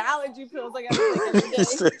got fucking allergy pills. I got to take every day.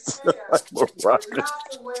 Maracas. Not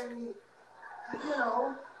the way, you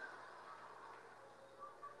know.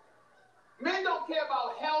 Men don't care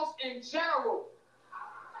about health in general.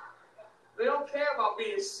 They don't care about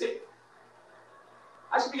being sick.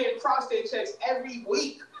 I should be getting prostate checks every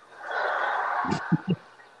week.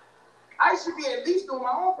 I should be at least doing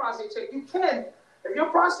my own prostate check. You can. If your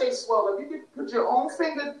prostate's swell, if you can put your own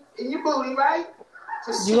finger in your booty, right?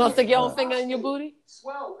 You gonna stick your own finger in your booty?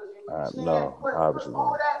 Swell. No, obviously all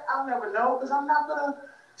not. that, I'll never know, because I'm not gonna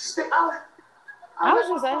stick out. I was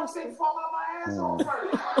just asking. Fall out my asshole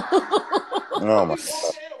first. Oh my God.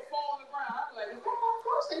 It'll fall on the ground. I'm like, come on,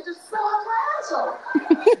 prostate just fell out my asshole.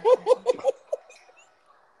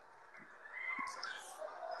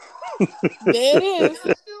 There it is.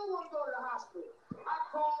 I still want to go to the hospital. I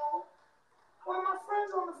call one of my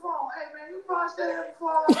friends on the phone. Hey, man, your prostate ever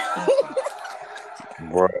fall out my asshole?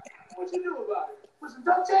 Right. What you do about it? Put some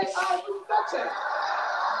duct tape? All right, put some duct tape.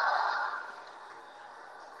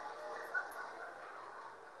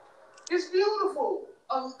 It's beautiful,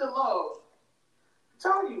 the love. I'm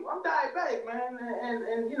telling you, I'm diabetic, man,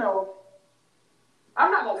 and you know,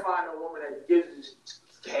 I'm not gonna find a woman that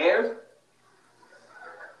cares.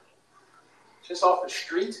 Just off the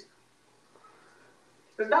street.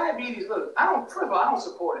 Because diabetes, look, I don't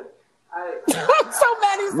support it. I'm so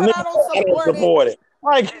mad he said I don't support it.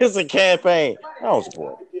 Like it's a campaign. I don't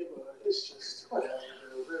support it. It's just whatever,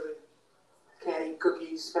 really. Can't eat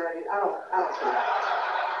cookies, fatty. I don't care.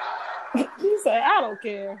 You say I don't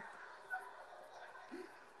care.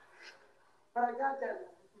 But I got that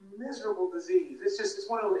miserable disease. It's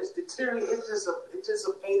one of those. It's deteriorating. It's just a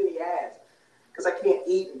pain in the ass because I can't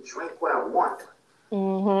eat and drink what I want.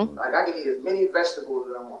 Mm-hmm. Like I can eat as many vegetables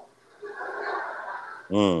as I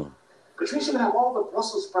want. Patricia can have all the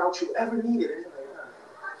Brussels sprouts you ever needed.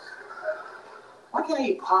 Why can't I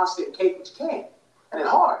eat pasta and cake? But you can't, and it's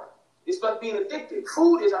hard. It's like being addicted.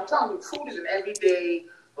 I'm telling you, food is an everyday.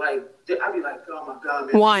 Like, I'd be like, oh my God,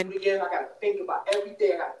 man. One. Again, I got to think about every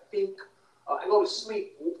day. I go to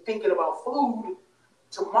sleep thinking about food.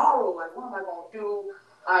 Tomorrow, like, what am I going to do?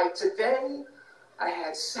 Today, I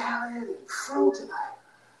had salad and fruit, and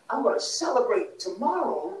I'm going to celebrate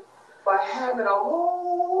tomorrow by having a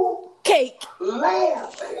whole cake. Lamb,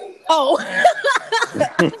 baby. Oh.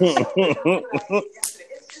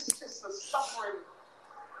 It's just a suffering.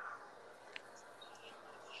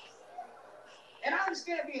 And I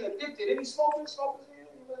understand being addicted. Any smokers here?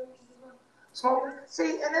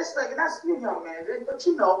 See, and that's you, young man. But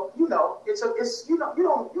you know, you're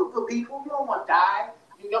good people. You don't want to die.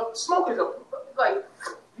 You know, smokers are like,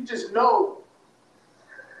 you just know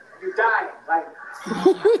you're dying. Like,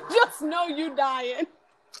 you just know you're dying.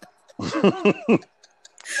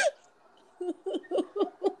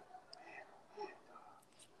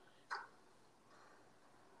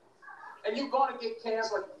 And you're going to get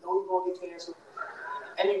canceled, like you know you're going to get canceled.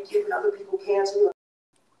 And you're giving other people cancer.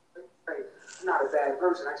 Like, I'm not a bad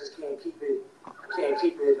person. I just can't keep it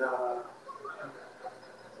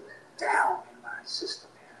down in my system.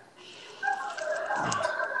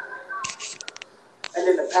 And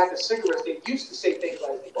then the pack of cigarettes, they used to say things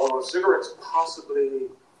like, "Oh, cigarettes possibly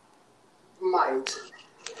might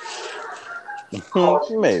cause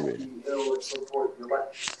you maybe to be ill at some point in your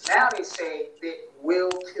life." Now they say it will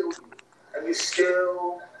kill you, and you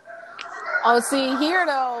still. Oh, see, here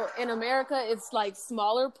though, in America, it's like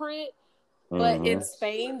smaller print, but in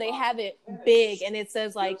Spain, they have it big, and it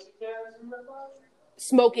says like,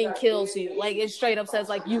 smoking kills you. Like, it straight up says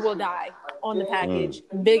like, you will die on the package.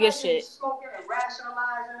 Big as shit. Smoking and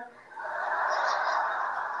rationalizing.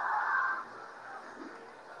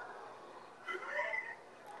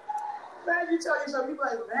 Man, you tell yourself, you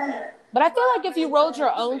like, man. But I feel like if you rolled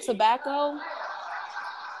your own tobacco,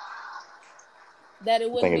 that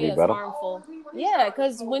it wouldn't be as harmful. Yeah,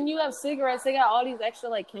 because when you have cigarettes, they got all these extra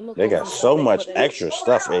like chemicals. They got so much extra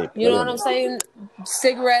stuff. You know what I'm saying?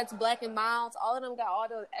 Cigarettes, Black and Milds, all of them got all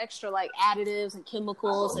the extra like additives and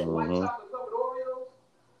chemicals. And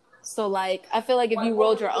so like, I feel like if you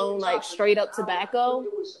rolled your own like straight up tobacco,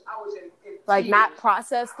 like not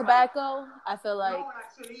processed tobacco, I feel like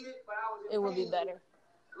it would be better.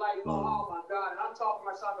 Like, oh my God, and I'm talking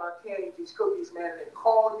to myself, I can't eat these cookies, man. And they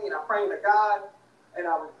called me, and I'm praying to God, and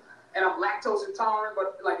I'm lactose intolerant,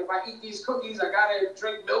 but like if I eat these cookies, I gotta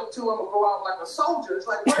drink milk too. I'm gonna go out like a soldier. It's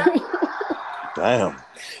like, whatever. Damn.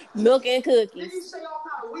 Milk and cookies. Then you say all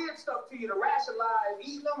kind of weird stuff to you to rationalize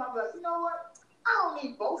eating them. I'm like, you know what? I don't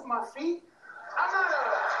need both my feet. I'm not a.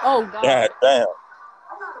 Oh God. God damn.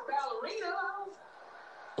 I'm not a ballerina.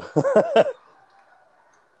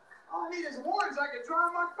 All I need is one so I can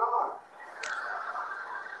drive my car.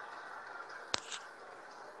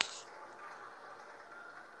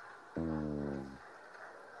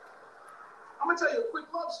 I'm gonna tell you a quick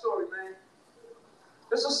love story, man.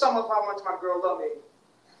 This will sum up how much my girl loved me,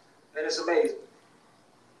 and it's amazing.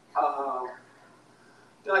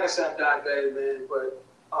 Like I said, I'm diabetic, man, but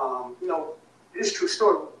you know, it's a true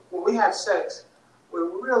story. When we have sex, we're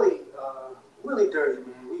really dirty,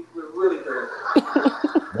 man. We're really dirty.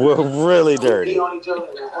 We're really dirty. We on each other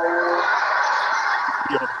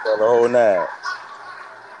the whole night.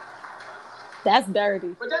 That's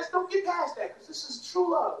dirty. But don't get past that, because this is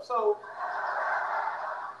true love. So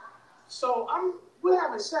we're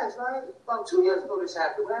having sex, right? About 2 years ago this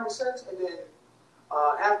happened. We're having sex, and then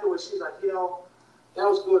afterwards she's like, you know, that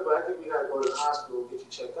was good, but I think we gotta go to the hospital and get you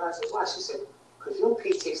checked out. I said, why? She said, because your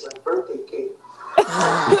pee tastes like birthday cake.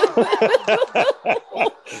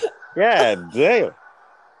 God damn.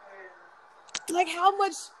 Like how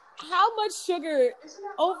much sugar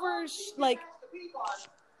over like.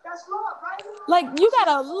 That's love, right? Like you got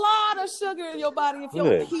a lot of sugar in your body if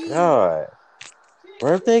your pee. God.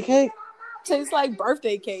 Birthday cake? Tastes like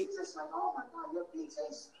birthday cake. She's just like, oh my God, your pee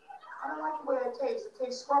tastes. I don't like the way it tastes. It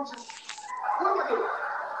tastes scrumptious. What am I doing?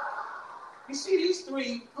 You see these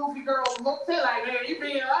three goofy girls look feel like, man, you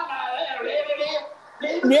being love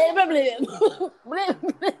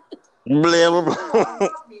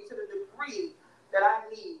me to the degree that I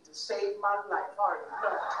need to save my life.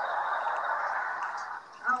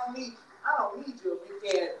 I don't need you if you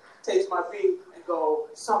can't taste my pee and go,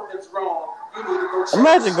 something's wrong. You need to go check.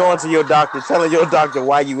 Imagine going to your doctor, telling your doctor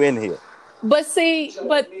why you in here. But see,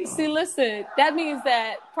 listen, that means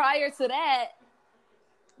that prior to that,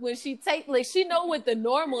 when she she know what the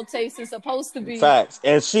normal taste is supposed to be. Facts.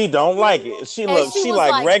 And she don't like it. She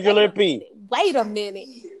like regular pee. Wait a minute.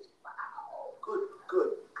 Wow.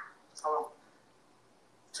 Good.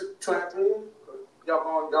 2.5 years? Y'all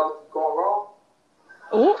going wrong?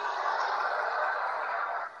 Ooh.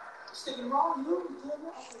 Sticking wrong?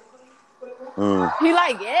 He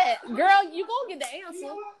like, yeah. Girl, you gonna get the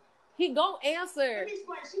answer. He gonna answer.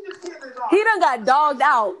 He done got dogged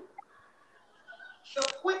out. The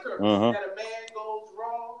quicker that a man goes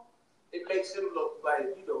wrong, it makes him look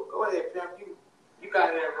like, you know, go ahead, Pam, you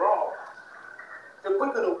got it wrong. The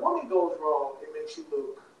quicker the woman goes wrong, it makes you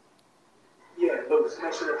look,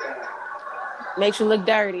 makes you look bad. Makes you look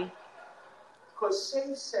dirty. Because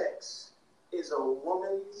safe sex is a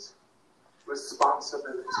woman's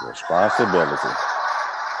responsibility.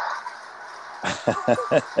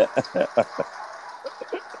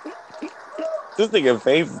 This nigga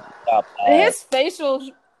face. His facial.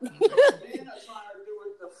 Men are trying to do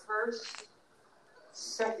it the first,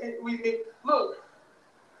 second we meet. Look,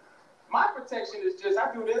 my protection is just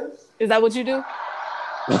I do this. Is that what you do?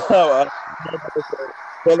 Pull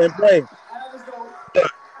and pray.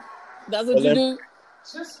 That's what you do.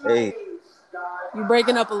 Hey, You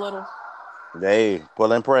breaking up a little. hey,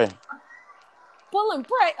 pull and pray. Pull and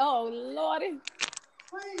pray. Oh Lordy.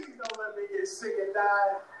 Please don't let me get sick and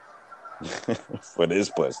die. For this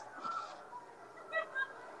puss.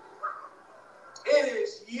 It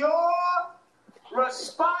is your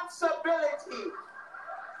responsibility.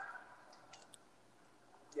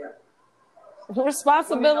 Yeah.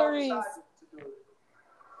 Responsibilities.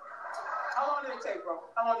 How long did it take, bro?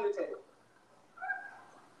 How long did it take?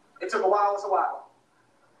 It took a while. What's a while?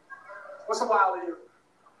 What's a while to you?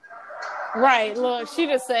 Right. Look, she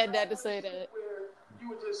just said that to say that. Where you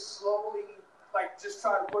would just slowly, like, just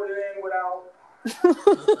try to put it in without.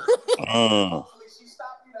 Hopefully, she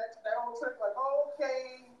stopped you. That old trick, like,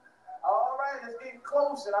 okay, all right, it's getting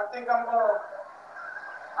close, and I think I ain't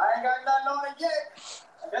got nothing on it yet.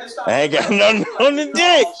 I ain't got nothing on the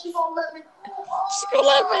dick. She gonna let me. She gonna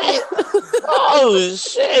let me. Oh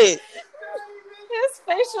shit! His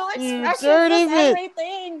facial expression dirty is bitch.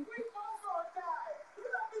 everything.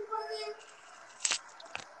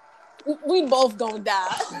 We both gonna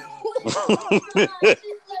die. She let me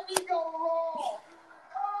go wrong.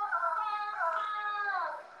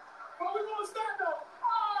 But we gonna stop though.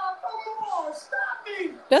 Come on, stop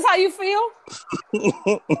me. That's how you feel?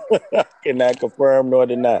 I cannot confirm nor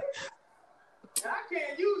deny. And I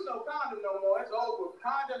can't use no condom no more. It's over.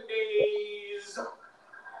 Condom days.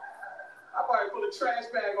 I probably put a trash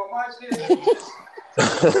bag on my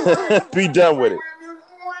shit. Be done with it.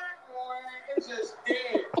 It's just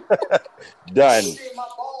dead. Done. See, my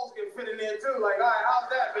balls can fit in there too. Like, all right, how's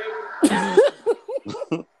that, baby?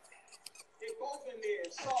 They both in there,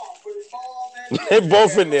 soft, but it's balls and dick. They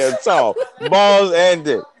both in there, tall. Balls and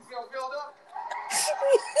dick.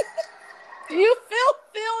 You feel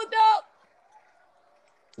filled up?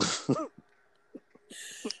 You feel filled up.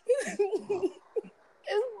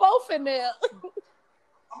 It's both in there.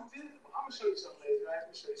 I'm gonna show you something, ladies. Right? Let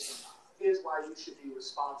me show you something. Here's why you should be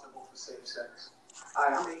responsible for safe sex. All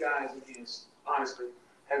right, how many guys in here, honestly,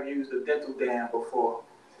 have used a dental dam before?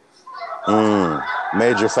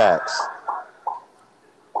 Major facts.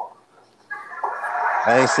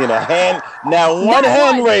 I ain't seen a hand. Now one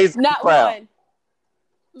hand raised. Not proud. one.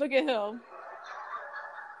 Look at him.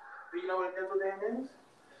 Do you know what a dental dam is?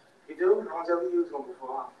 You do? No one's ever used one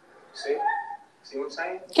before, huh? See? See what I'm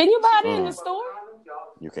saying? Can you buy it in the store?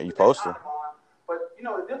 You can. You post it. But you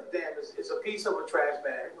know, the dental dam is a piece of a trash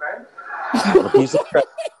bag, right? A piece of track.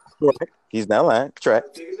 He's not lying. Track.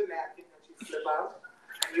 As big as a napkin that you flip out.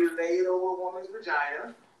 You lay it over a woman's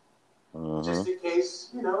vagina, just in case,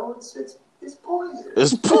 you know, it's poison.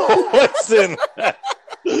 It's poison.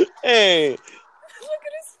 Hey. Look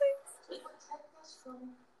at his face. To protect us from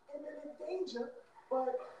imminent danger, but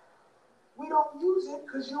we don't use it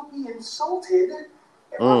because you'll be insulted.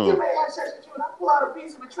 If I get my ass sex with you and I pull out a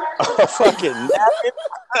piece of a trash bag, Fucking napkin.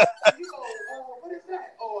 you go, oh, what is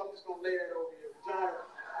that? Oh, I'm just gonna lay it over your vagina.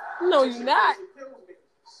 No, you're not.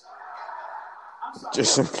 I'm sorry.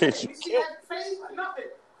 Just in case you see that face? Nothing.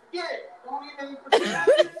 Forget it. Don't even pretend I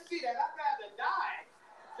didn't see that. I'd rather die.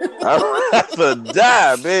 I'd rather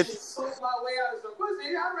die, bitch. Soak my way out of some pussy.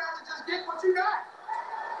 I'd rather just get what you got.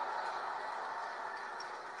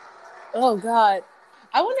 Oh God.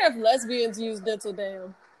 I wonder if lesbians use dental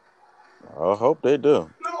dam. I hope they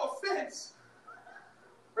do. No offense,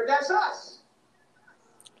 but that's us.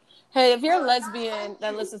 Hey, if you're a lesbian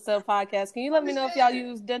that listens to a podcast, can you let me know if y'all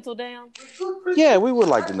use dental dam Yeah, we would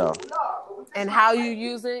like to know. and how you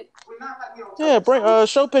use it? Yeah, bring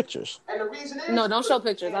show pictures. And the reason is, No, don't show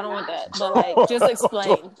pictures. I don't want that. But like, just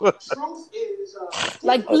explain. truth is,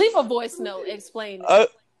 Like, leave a voice note. Explain. A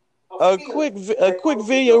quick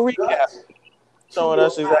video recap showing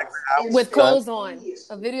us exactly how With clothes on.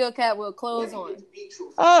 A video cat with clothes on.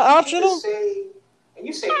 optional. And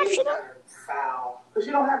you say optional foul because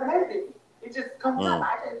you don't have an editing. It just comes out.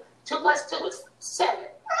 2 + 2 is 7.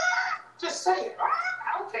 Just say it.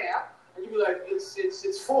 I don't care. And you be like,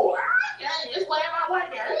 it's 4. Yeah, it's whatever I want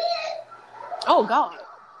there. Oh God. I'm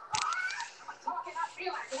talking. I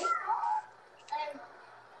feel like it.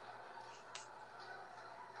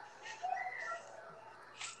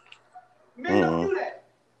 And men don't do that.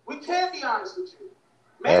 We can't be honest with you.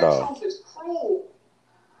 Man, truth is cruel.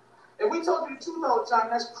 If we told you the truth all the time,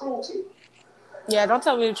 that's cruelty. Yeah, don't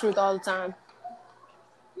tell me the truth all the time.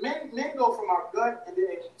 Men go from our gut and then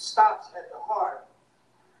it stops at the heart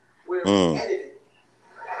where we edit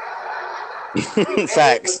it.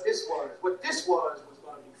 Facts. What this was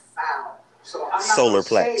going to be foul. So I'm not Solar going to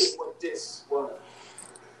say plex. what this was.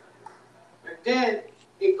 And then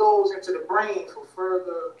it goes into the brain for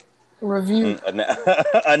further Review.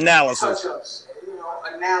 Analysis. touch-ups,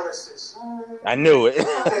 analysis. I knew it.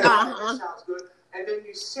 Okay, that sounds good. And then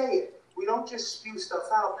you say it. We don't just spew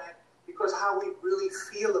stuff out, man, because how we really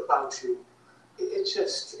feel about you,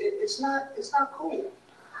 it's not cool.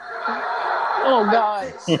 Oh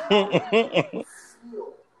God. Feel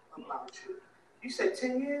about you. You said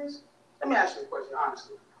 10 years? Let me ask you a question,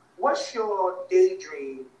 honestly. What's your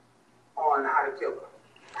daydream on how to kill her?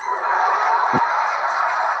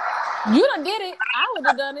 You done did it. I would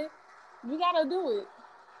have done it. You gotta do it.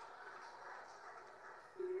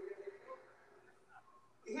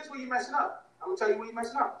 Here's where you're messing up. I'm gonna tell you where you're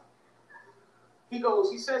messing up. He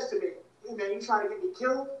says to me, hey man, you trying to get me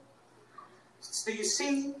killed? Do you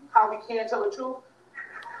see how we can't tell the truth?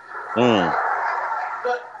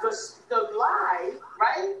 The lie,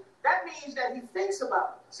 right? That means that he thinks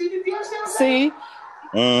about it. See, do you understand what I'm saying?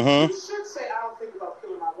 Mm-hmm. You should say, I don't think about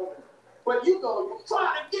killing my woman. But you go, you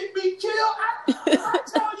trying to get me killed? I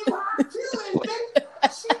tell you how to kill it,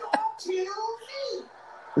 bitch. She gonna kill me.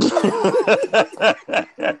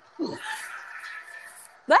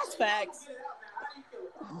 That's facts. Get it out, man. How do you kill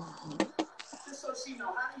it? Just so she know,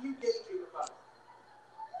 how do you daydream about it?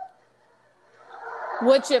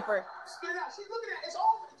 Wood chipper. Spit it out. She's looking at it. It's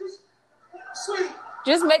all just sweet.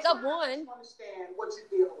 Just make up one. I understand what you're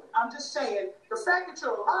dealing with. I'm just saying, the fact that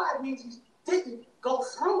you're alive means you didn't go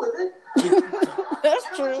through with it. That's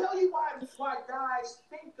and true. I'll tell you why guys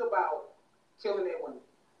think about killing their women.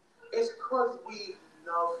 It's because we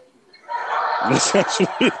love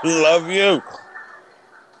you. Love you.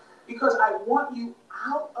 Because I want you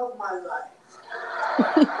out of my life.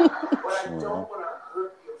 But I don't want to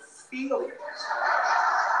hurt your feelings.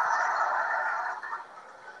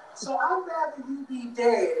 So I'd rather you be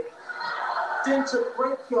dead than to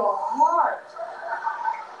break your heart.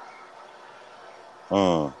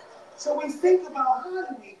 So we think about how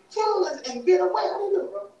do we kill us and get away. How do you do,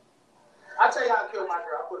 bro? I'll tell you how I kill my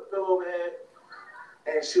girl. I put a pillow over her head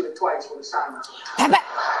and shoot it twice with a silencer.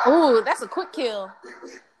 Ooh, that's a quick kill.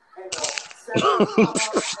 And I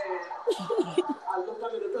look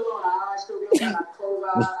under the pillow and her eyes still be open. I close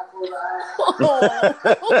her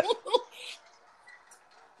eyes.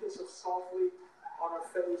 Kiss her softly on her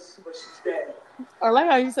face, but she's dead. I like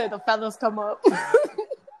how you said the feathers come up. Fat.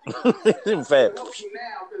 It helps you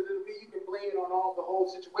now because you can blame it on all the whole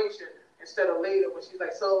situation instead of later when she's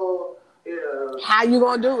like, so, How you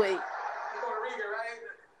gonna do it? You're gonna read it,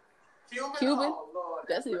 right? Cuban? Oh, Lord.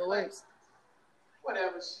 That's even worse.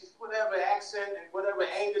 Whatever accent and whatever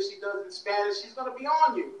anger she does in Spanish, she's gonna be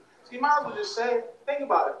on you. So you might as well just say, think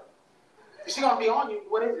about it. If she's gonna be on you,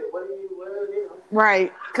 what is it? What is it?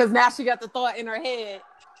 Right, because now she got the thought in her head.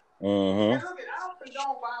 Mm-hmm. And look, I don't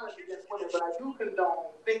condone violence against women, but I do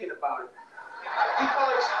condone thinking about it.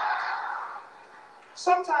 Because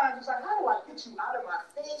sometimes it's like, how do I get you out of my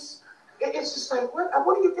face? It's just like,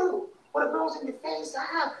 what do you do? When a girl's in your face,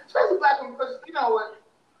 especially black women, because you know what?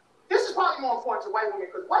 This is probably more important to white women,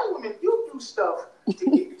 because white women, you do stuff to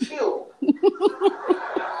get killed.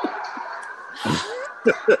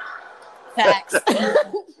 Facts.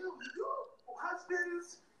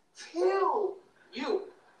 Husbands kill you.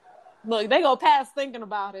 Look, they go past thinking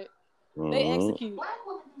about it. They Mm-hmm. execute. Black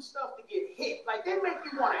women do stuff to get hit. Like, they make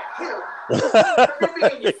you want to hit them.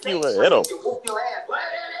 They You wanna hit 'em. You whoop your ass.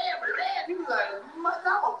 You be like, I'm going to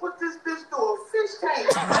put this bitch through a fish tank.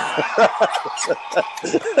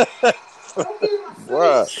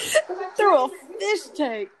 Bruh. Through a fish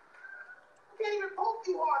tank. I can't even poke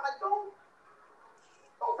you hard. Like,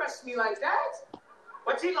 don't press me like that.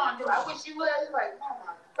 What you gonna do? I wish you would. He's like, oh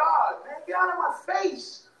my God, man, get out of my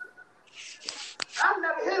face. I've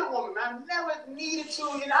never hit a woman, man. I've never needed to.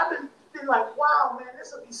 And I've been like, wow, man,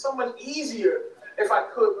 this would be so much easier if I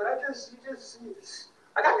could. But I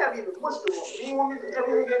never even mushed a woman. Any woman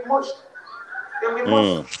ever get mushed? They get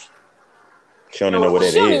mushed. She don't even know what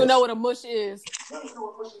that She don't is. even know what a mush is. You don't even know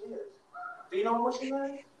what mushing is. Do you know what mushing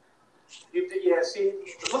is? Yeah, see,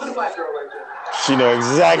 look at the black girl right there. She know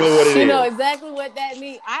exactly what it is. She know exactly what that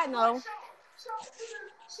means. I know.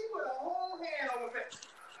 She put a whole hand on her face.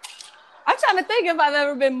 I'm trying to think if I've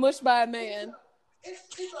ever been mushed by a man.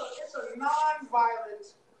 It's a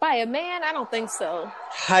non-violent By a man? I don't think so.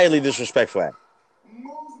 Highly disrespectful act.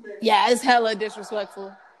 movement. Yeah, it's hella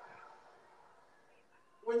disrespectful.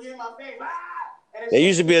 When you're in my face, There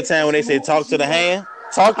used to be a time when they say talk to the hand.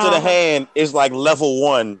 Talk to the hand is like level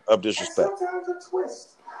 1 of disrespect. And sometimes a twist.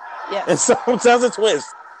 Yeah. And sometimes a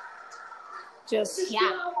twist. Just, Get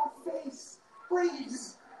yeah. out of my face,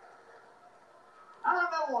 please. I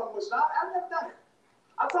don't know one was not. I've never done it.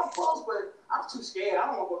 I've come close, but I'm too scared. I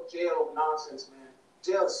don't want to go to jail over nonsense, man.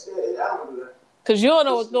 jail. I don't want to do that. Because you don't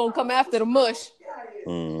know what's going to come after the mush. Yeah,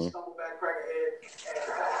 stumble back, crack her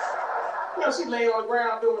head. She lay on the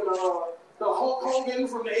ground doing the Hulk Hogan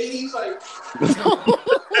from the 80s. Like, you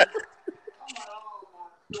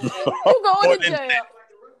going to jail. Like,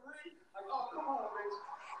 oh, come on,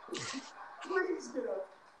 bitch. Please get up.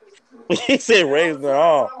 He said raise the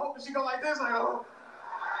arm. I'm hoping she go like this. Like, oh.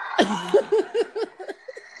 I'm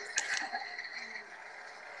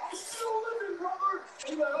still living, brother.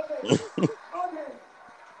 He's like, okay.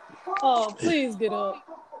 Oh, please get up.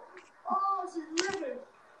 Oh, she's living.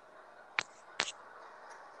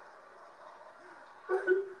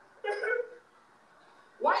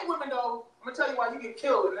 White women, though, I'm gonna tell you why you get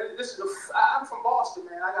killed. And this is I'm from Boston,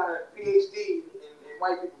 man. I got a PhD in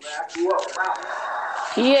white people, man. I grew up around it.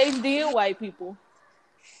 PhD in white people.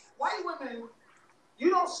 White women,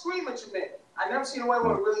 you don't scream at your man. I never seen a white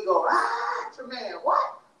woman really go, at your man.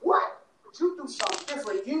 What? But you do something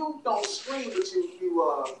different. You don't scream, but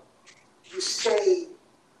you say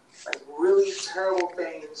like really terrible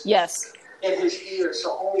things. Yes. In his ear,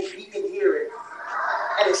 so only he can hear it,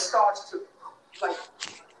 and it starts to like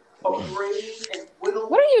abrade and whittle.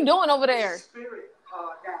 What are you doing over there? Spirit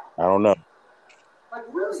down. I don't know. Like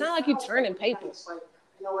really, it's not like you turning paper. It's like,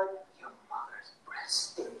 you know what? Your mother's breath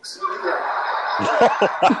stinks.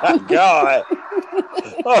 God.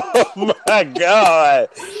 Oh my God.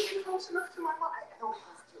 Close enough to my mouth. I don't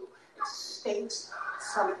have to. It stinks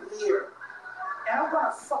from here. And I'm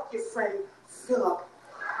gonna fuck your friend Philip.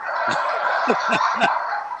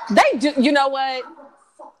 They do. You know what? I'm gonna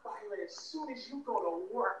fuck Byron as soon as you go to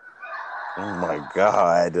work. Oh my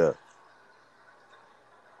God. And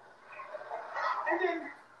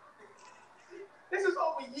then this is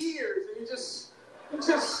over years, and you just it's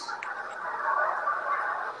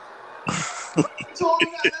all you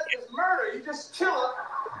got left is murder. You just kill her.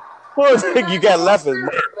 What you got left is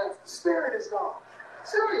murder. The spirit is gone.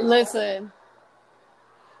 Seriously. Listen.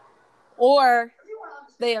 Or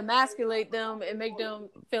they emasculate them and make them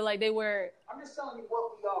feel like they wear I'm just telling you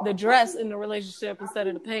what we are. the dress in the relationship instead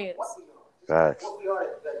of the pants. What we are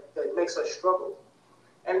that makes us struggle.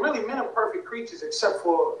 And really, men are perfect creatures except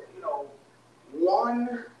for,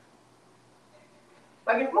 one.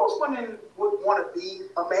 Like, if most women would want to be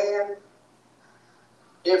a man,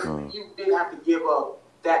 if you didn't have to give up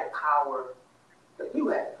that power that you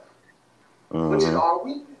have, which is our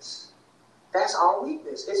weakness. That's our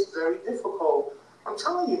weakness. It's very difficult. I'm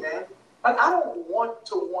telling you, man. Like, I don't want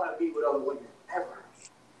to be with other women, ever.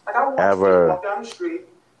 Like, I want to walk down the street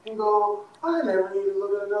and go, I never need to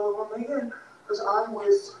look at another woman again because I'm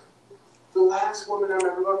with the last woman I'm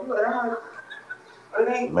ever going to be with. And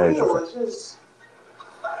it ain't real. It's just...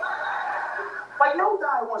 Like, no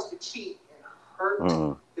guy wants to cheat and hurt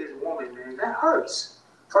his woman, man. That hurts.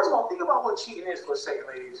 First of all, think about what cheating is for a second,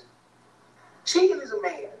 ladies. Cheating is a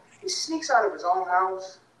man. He sneaks out of his own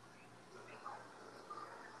house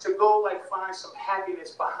to go, like, find some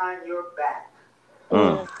happiness behind your back.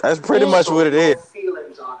 That's pretty much what it is.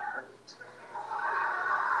 Feelings on her.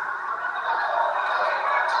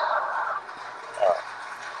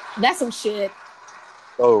 That's some shit.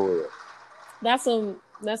 Oh, that's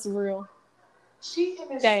real.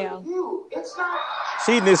 Cheating is for you. It's not.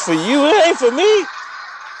 Cheating is for you. It ain't for me.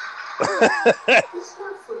 It's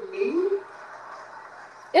not for me.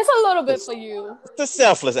 It's a little bit for you. It's a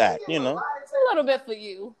selfless act, It's a little bit for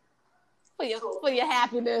you. For your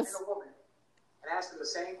happiness. And ask them the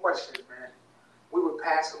same questions, man. We would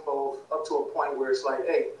pass them both up to a point where it's like,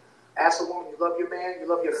 hey, ask a woman, you love your man, you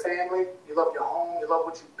love your family, you love your home, you love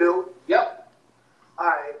what you built. Yep. All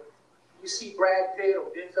right. You see Brad Pitt or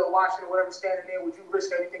Denzel Washington or whatever standing there, would you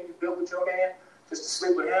risk everything you built with your man just to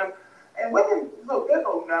sleep with him? And women, look, they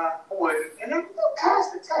go, nah, I wouldn't. And they'll pass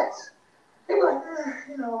the test. They're like,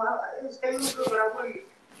 they look good, but I wouldn't.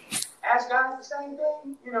 Ask guys the same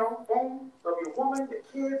thing, boom, love your woman, the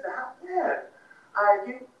kids, the house. Yeah. All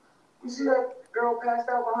right, you see that girl passed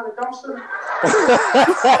out behind the dumpster?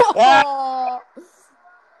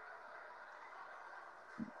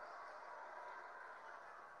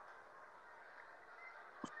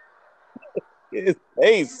 His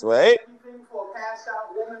face, right? Anything for a passed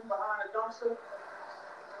out woman behind a dumpster?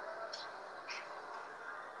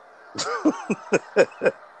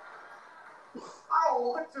 I don't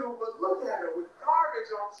want to, but look at her with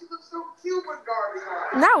garbage on. She looks so cute with garbage on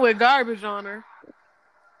her. Not with garbage on her.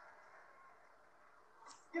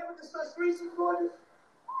 You ever discuss threesome, Gorgeous?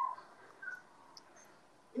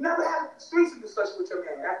 You never had a threesome discussion with your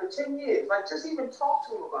man after 10 years. Like, just even talk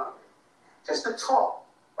to him about it. Just to talk.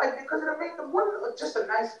 Like, because it'll make them just a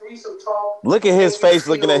nice threesome talk. Look at his face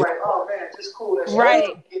looking at him. Like, oh, man, just cool. That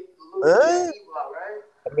right. Get a little evil out, right?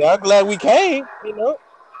 mean, I'm glad we came. You know.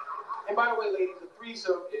 And by the way, ladies, a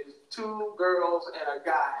threesome is 2 girls and a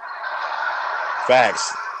guy.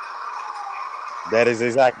 Facts. That is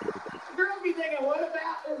exactly. Girls be thinking, what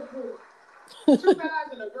about 2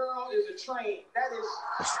 guys and a girl is a train? That is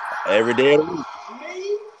Every day of the week.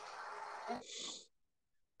 me.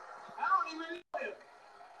 I don't even know him.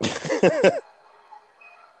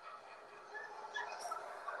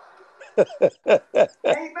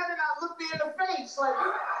 And he better not look me in the face like.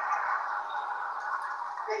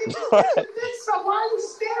 So why are you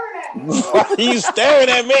staring at me? Why are you staring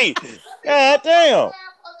at me? God damn.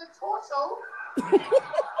 Half of the torso.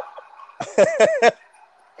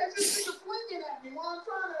 That's just nigga blinking at me while I'm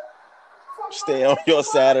trying to Stay on your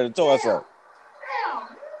side of the torso.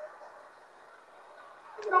 Damn.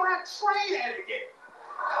 You don't have train etiquette.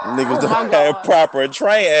 Niggas don't have proper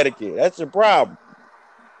train etiquette. That's your problem.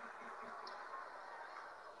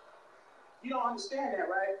 You don't understand that,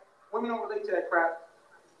 right? Women don't relate to that crap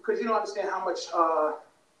because you don't understand how much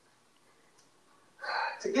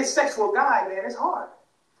to get sex for a guy, man. It's hard.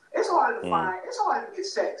 It's harder to find. It's harder to get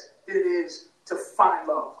sex than it is to find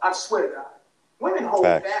love. I swear to God. Women hold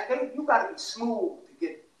back. You got to be smooth to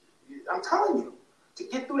get. I'm telling you, to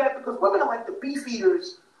get through that because women are like the beef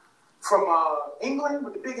eaters from England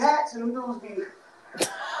with the big hats and them dudes be.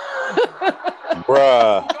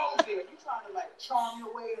 Bruh. Who goes there? You trying to like charm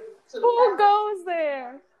your way to the. Who goes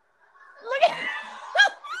there? Look at.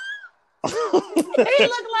 He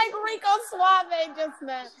looked like Rico Suave just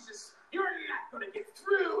now. You're not gonna get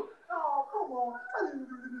through. Oh, come on.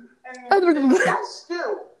 And that's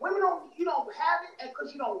still women don't. You don't have it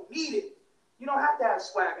because you don't need it. You don't have to have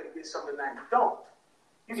swagger to get something that you don't.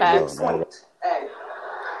 You can get points. Hey,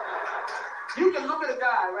 you can look at a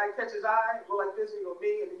guy, right? Catch his eye, and go like this, and go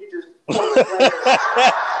me, and then you just point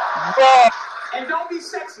right. And don't be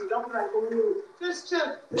sexy. Don't be like, ooh, just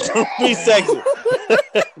Don't be sexy.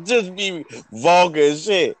 Just be vulgar as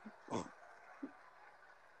shit. And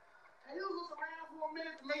you look around for a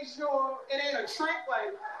minute to make sure it ain't a trick.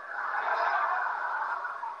 Like,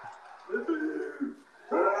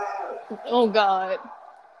 oh God.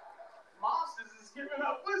 Monsters is giving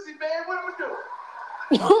up pussy, man. What am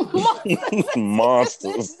I doing?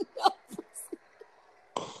 Monsters.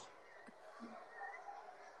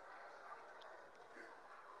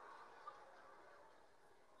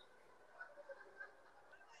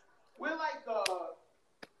 We're like,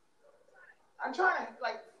 I'm trying to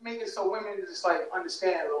like make it so women just like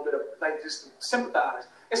understand a little bit of like just sympathize.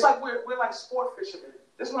 It's like we're like sport fishermen.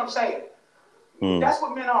 This is what I'm saying. That's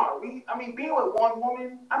what men are. Being with one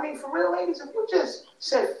woman. For real, ladies, if you just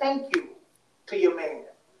said thank you to your man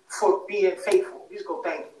for being faithful, you just go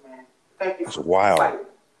thank you, man. Thank you. That's for wild. Fighting.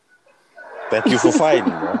 Thank you for fighting,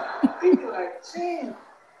 bro. He'd be like, damn.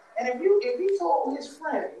 And if he told his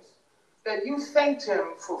friends that you thanked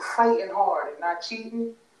him for fighting hard and not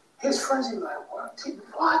cheating, his friends would be like, what?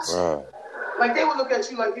 Right. Like, they would look at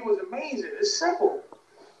you like you was amazing. It's simple.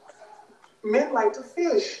 Men like to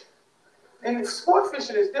fish. And sport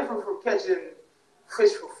fishing is different from catching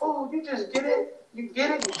fish for food. You just get it, you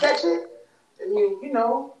catch it, and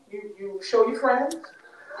you show your friends.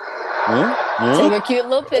 Take a cute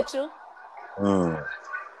little picture.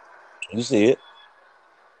 You see it.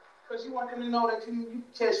 Because you want them to know that you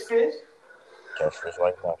catch fish. Catch fish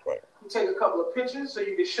like that, right? You take a couple of pictures so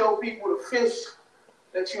you can show people the fish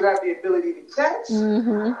that you have the ability to catch.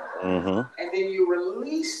 And then you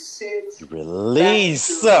release it. Back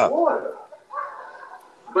into the water.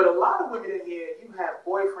 But a lot of women in here, you have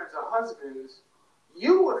boyfriends or husbands.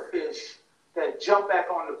 You a fish that jump back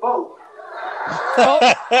on the boat.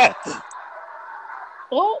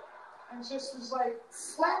 And just was like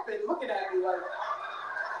flapping, looking at me like,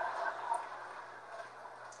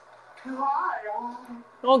 hi.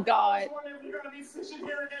 Oh God. I was wondering if you're gonna be fishing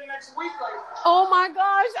here again next week. Like, oh my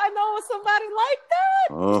gosh, I know somebody like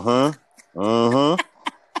that.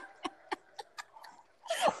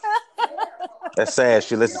 That's sad.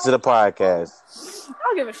 She listens to the podcast. I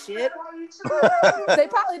don't give a shit. They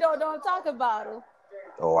probably don't know I'm talking about her.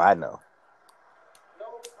 Oh, I know. No,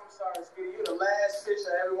 I'm sorry, Skitty. You're the last fish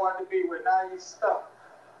I ever wanted to be with. Now you're stuck.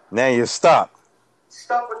 Now you're stuck.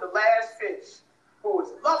 Stuck with the last fish who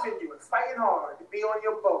was loving you and fighting hard to be on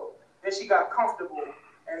your boat. Then she got comfortable.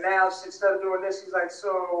 And now, instead of doing this, she's like,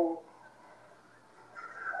 so,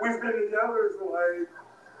 we've been together for like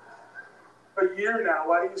a year now.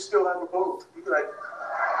 Why do you still have a boat? You be like,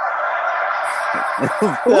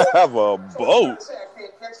 have a boat? So I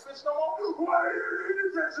can't catch fish no more? Why do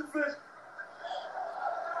you catch a fish?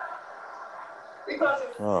 Because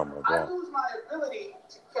if I lose my ability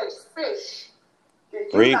to catch fish, then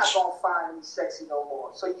you're Preach. not gonna find me sexy no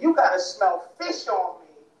more. So you gotta smell fish on me.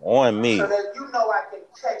 On me. So that you know I can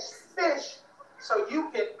catch fish. So you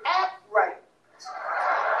can act right.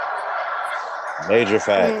 Major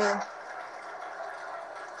facts.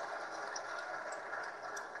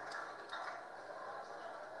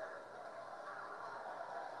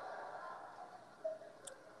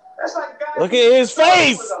 That's like guys. Look at his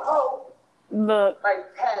face. Was a hoe, Look.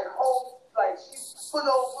 like had whole, like she put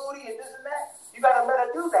old booty and this and that. You gotta let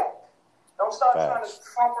her do that. Don't start trying to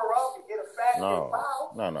trump her up and get her fat and get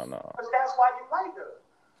foul. No. Because that's why you like her.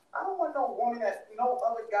 I don't want no woman that no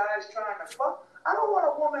other guys trying to fuck. I don't want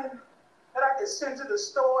a woman that I can send to the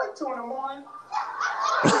store at 2 in the morning.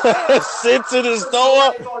 Send to the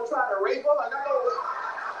store? They're going to try to rape her. Like,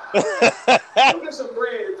 go get some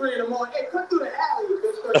bread at 3 in the morning. Hey, cut through the alley,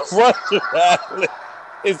 bitch. Run through the alley.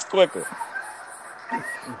 It's quicker.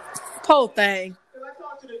 Whole thing. If I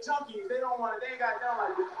talk to the junkies, they don't want it. They ain't got down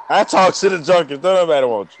like this. I talk to the junkies. Don't nobody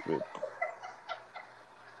want you.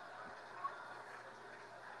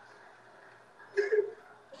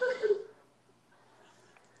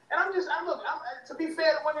 And to be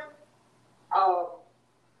fair to women,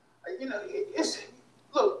 you know,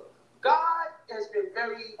 look, God has been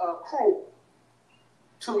very cruel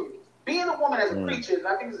to you. Being a woman as a creature,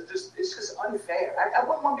 I think it's just unfair. I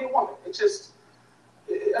wouldn't want to be a woman. It's just,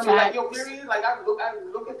 I mean, like your period, like I look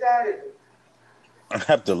at that and I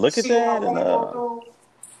have to look at that and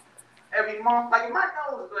every month, like if my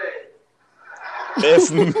nose bled.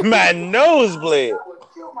 If my nose bled. I would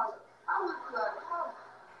kill myself. I would be like,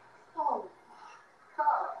 oh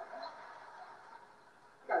God.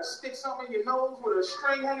 You gotta stick something in your nose with a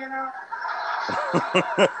string hanging out.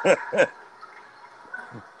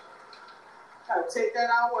 Gotta take that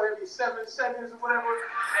out every 7 seconds or whatever.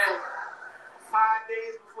 And 5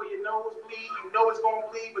 days before your nose bleed, you know it's gonna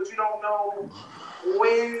bleed, but you don't know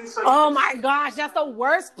when. So oh my gosh, that's the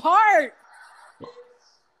worst part.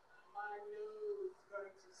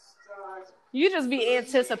 You just be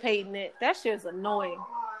anticipating it. That shit's annoying.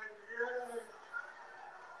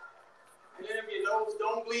 And then if your nose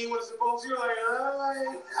don't bleed when it's supposed to, you're like, oh my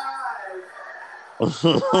God.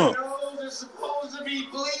 My nose is supposed to be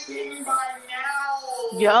bleeding by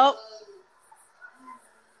now. Yup.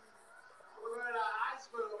 We're in a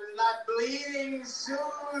hospital. It's not bleeding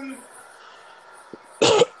soon.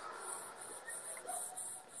 And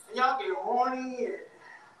y'all get horny.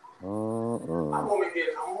 My woman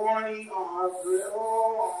gets horny on her bed.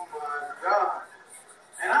 Oh my God.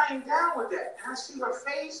 And I ain't down with that. And I see her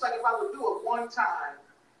face, like if I would do it one time,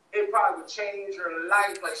 it probably would change her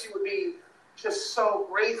life. Like she would be just so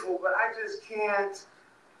grateful, but I just can't.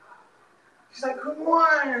 She's like, come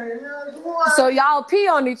on. So y'all pee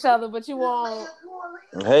on each other, but you won't.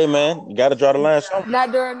 Hey, man, you got to draw the line somewhere.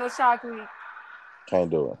 Not during no Shark Week.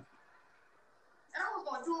 Can't do it. And I was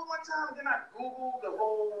going to do it one time, and then I Googled the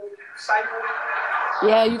whole cycle.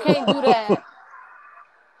 Yeah, you can't do that.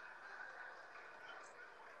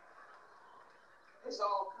 It's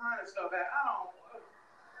all kind of stuff that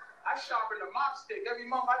I sharpen the mop stick every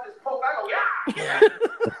month. I just poke. I go, yeah.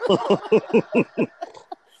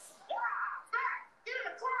 Get in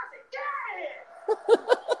the closet. Yeah.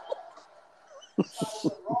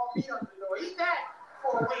 Raw meat under the door. Eat that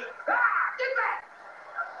for a week. Get back.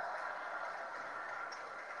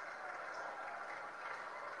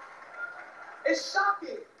 It's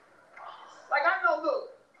shocking. Like I know. Look,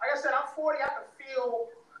 like I said, I'm 40.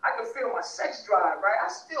 I can feel my sex drive, right? I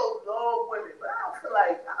still love women, but I don't feel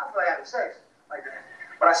like having sex like that.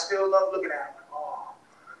 But I still love looking at them. Oh.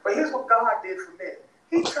 But here's what God did for me.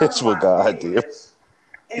 He turned That's what God did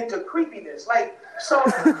into creepiness. Like, so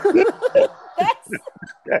I can have a good time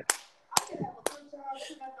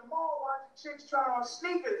sitting at the mall watching chicks trying on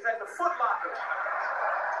sneakers at the Foot Locker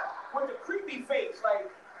with the creepy face, like.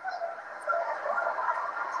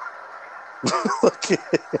 Look at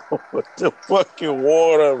him with the fucking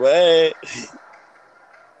water, man.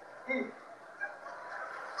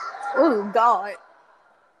 Oh, God.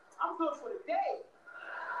 I'm good for the day.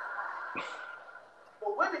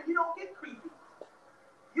 But women, you don't get creepy.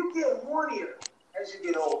 You get hornier as you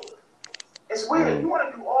get older. It's weird. You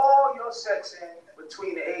want to do all your sexing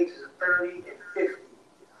between the ages of 30 and 50.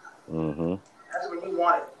 Mm-hmm. That's when you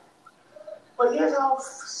want it. But here's how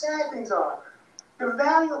sad things are. The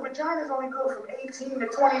value of vagina is only good from 18 to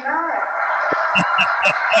 29.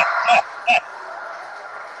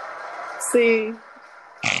 See.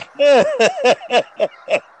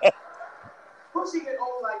 Pussy get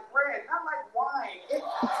old like bread, not like wine.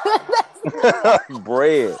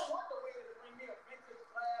 Bread.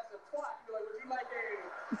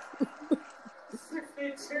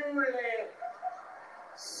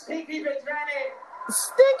 Stinky vagina.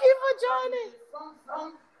 Stinky vagina.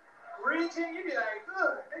 Reaching, you be like,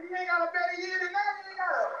 good. Nigga, you ain't got a better year than that. You ain't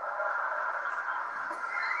got a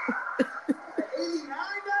 89 down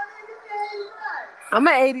there. Give me 89. I'm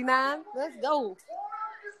at 89. Let's go. 89.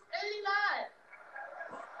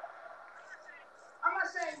 I'm not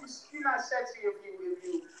saying you're not sexy if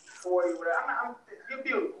you 40, whatever. You're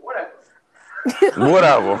beautiful, whatever.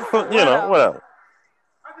 Whatever. You know, whatever.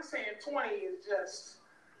 I'm just saying 20 is just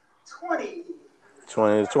 20.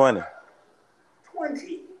 20 is 20.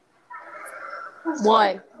 20.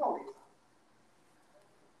 Why?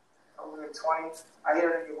 Over 20. I hear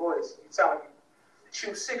it in your voice. You telling me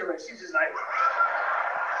chew cigarettes. She's just like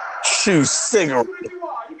Chew cigarettes. who you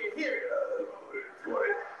are, you can hear it.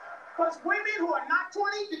 Because women who are not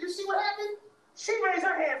 20, did you see what happened? She raised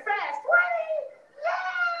her hand fast.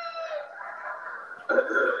 20!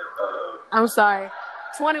 Yeah! I'm sorry.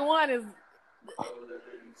 21 is.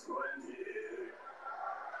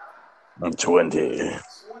 I'm 20. 20 years.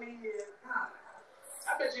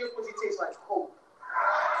 I bet you your pussy tastes like hope.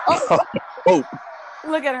 Oh.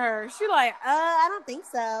 Look at her. She like, I don't think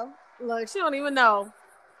so. Look, she don't even know.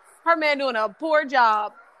 Her man doing a poor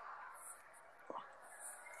job.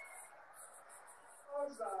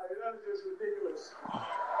 I'm sorry, that's just ridiculous.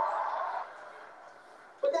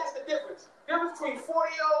 But that's the difference. The difference between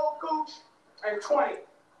 40-year-old Gooch and 20.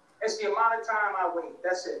 It's the amount of time I wait.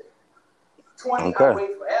 That's it. 20, Okay. I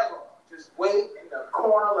wait forever. Just wait in the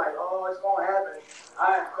corner like, oh, it's going to happen.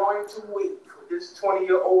 I'm going to wait for this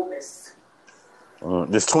 20-year-oldness.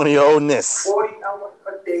 This 20-year-oldness. 40, I want a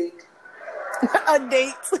date. A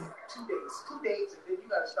date. 2 dates, and then you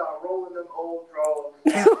got to start rolling them old drawers.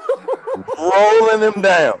 Rolling them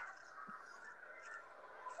down.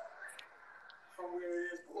 From where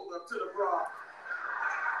it is, pulled up to the bra.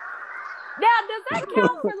 Now, does that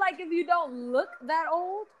count for like if you don't look that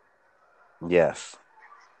old? Yes.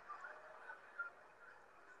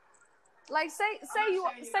 Like say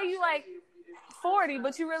you like 40,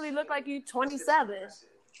 but you really look like you 27.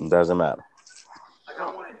 Doesn't matter. Like I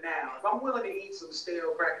want it now. If I'm willing to eat some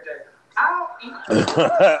stale Cracker Jack, I'll eat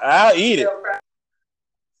I'll eat it. stale Cracker Jack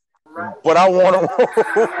right. But I want them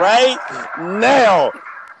right now.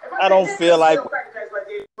 If I don't say, feel like- stale Cracker Jacks like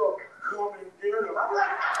they go, come and get them. I'm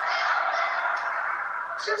like,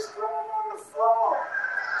 just throw them on the floor.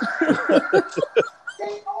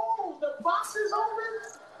 They old. The box is open.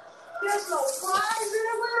 There's no flies in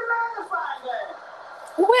it. Where the magnifying glass?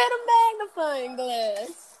 Where the magnifying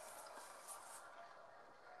glass?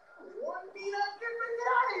 One beat up, get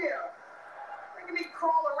out of here. Making me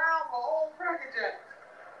crawl around for old Cracker Jack.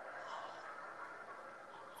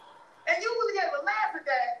 And you really have to laugh at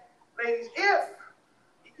that, ladies, if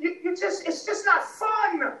it's just not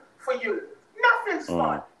fun for you. Nothing's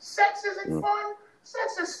fun. Sex isn't fun.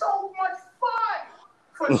 Sex is so much fun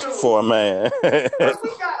for dudes. For a man. Because we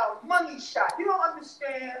got a money shot. You don't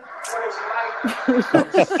understand what it's like.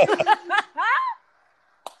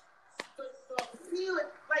 The feeling,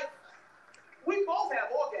 like, we both have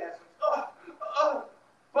orgasms.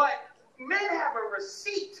 But men have a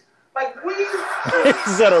receipt. Like, we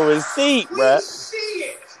Is that a receipt, we bruh? see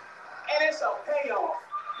it. And it's a payoff.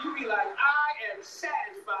 You be like, I am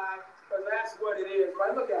satisfied because that's what it is.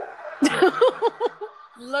 Right? Look at it.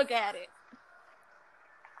 Look at it.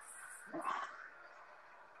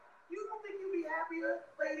 You don't think you'd be happier,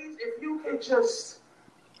 ladies, if you could just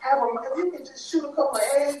if you could just shoot a couple of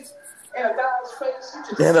eggs in a guy's face? You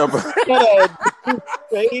just Get up. Why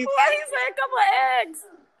do you say a couple of eggs?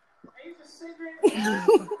 And you just sit there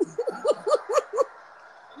and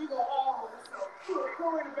you go, oh, go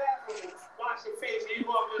in the bathroom and wash your face, and you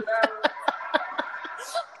go up to the bathroom.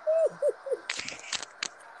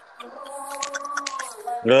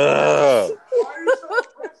 Ugh. Why are you so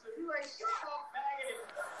aggressive? You like, shut up, faggot.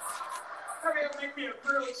 Come here, make me a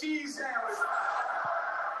grilled cheese sandwich.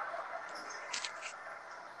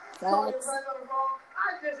 Call your friend on the phone. I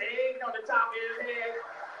just egged on the top of his head.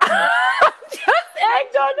 Just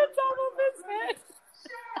egged on the top of his head.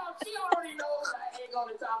 Shut up. She already knows I egg on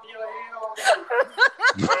the top of your head.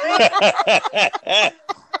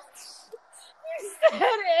 You said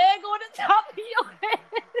egg on the top of your head.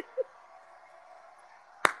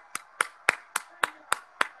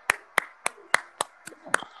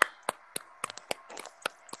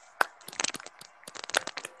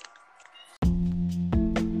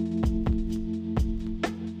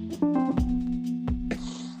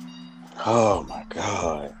 Oh my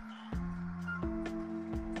God.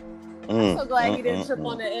 I'm so glad he didn't trip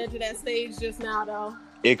on the edge of that stage just now, though.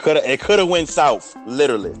 It could have went south,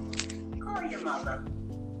 literally. Call your mother.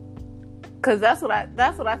 Cause that's what I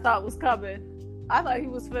thought was coming. I thought he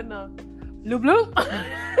was finna bloop bloop.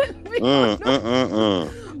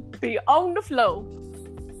 Be on the flow.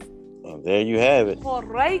 And there you have it. All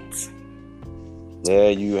right.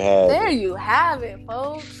 There you have There it. you have it,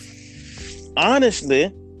 folks.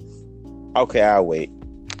 Honestly, okay, I'll wait.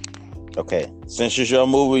 Okay, since it's your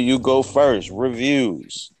movie, you go first.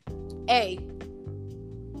 Reviews. A.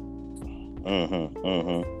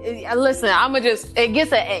 Listen, it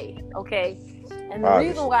gets an A, okay? And the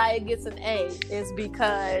reason why it gets an A is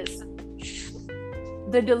because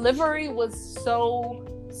the delivery was so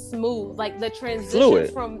smooth. Like the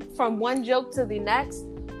transition from one joke to the next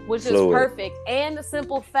was just perfect. And the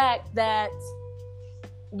simple fact that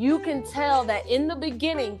you can tell that in the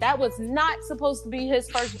beginning, that was not supposed to be his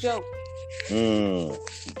first joke.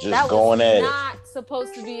 That was not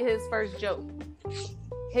supposed to be his first joke.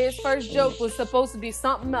 His first joke was supposed to be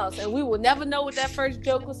something else, and we will never know what that first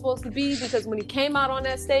joke was supposed to be because when he came out on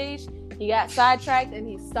that stage, he got sidetracked and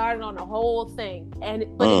he started on the whole thing.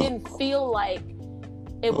 But it didn't feel like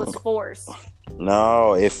it was forced.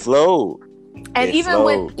 No, it flowed. And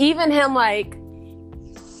even him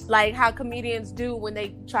like how comedians do when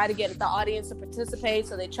they try to get the audience to participate,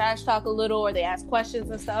 so they trash talk a little or they ask questions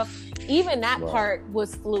and stuff. Even that part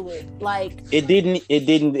was fluid. Like it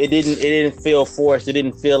didn't feel forced. It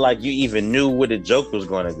didn't feel like you even knew what the joke was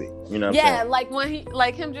going to be. You know? What I'm saying? Like when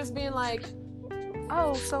him just being like,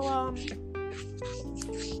 "Oh, so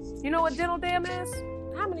you know what dental dam is?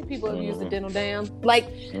 How many people have used a dental dam?" Like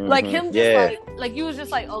him just like you was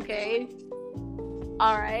just like, okay.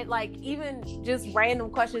 All right, like even just random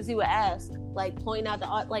questions he would ask, like pointing out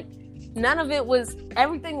none of it was,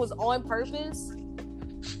 everything was on purpose,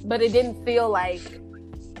 but it didn't feel like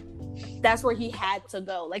that's where he had to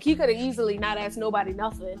go. Like he could have easily not asked nobody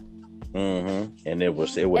nothing, and it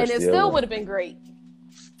still would have been great.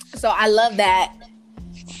 So I love that.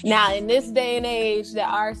 Now in this day and age, there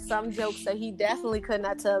are some jokes that he definitely could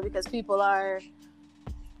not tell because people are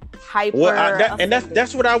hyper.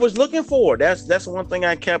 That's what I was looking for. That's one thing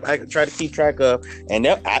I tried to keep track of, and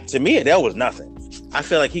to me that was nothing. I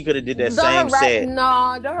feel like he could have did that same set.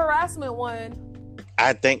 No, the harassment one.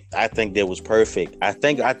 I think that was perfect. I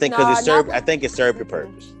think because it served. I think it served a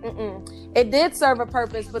purpose. It did serve a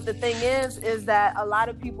purpose, but the thing is that a lot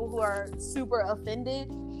of people who are super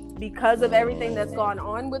offended because of everything that's gone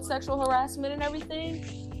on with sexual harassment and everything.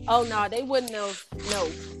 Oh no, they wouldn't have. No.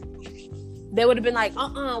 They would have been like,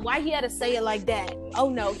 why he had to say it like that? Oh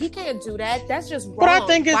no, he can't do that. That's just wrong. But I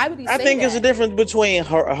think it's a difference between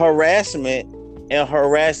harassment and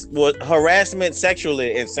harassment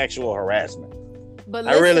sexually and sexual harassment. But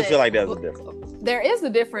I really feel like there's a difference. There is a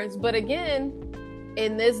difference, but again,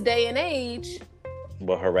 in this day and age,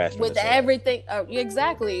 but harassment with everything,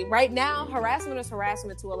 exactly. Right now, harassment is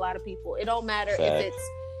harassment to a lot of people. It don't matter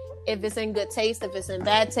if it's in good taste, if it's in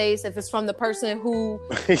bad taste, if it's from the person who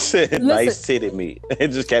he said nice titted meat. It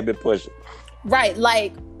just kept it pushing. Right.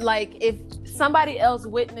 Like if somebody else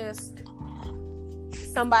witnessed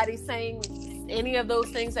somebody saying any of those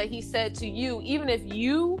things that he said to you, even if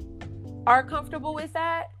you are comfortable with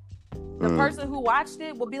that, the person who watched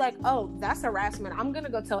it will be like, oh, that's harassment. I'm gonna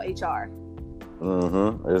go tell HR.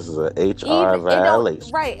 This is an HR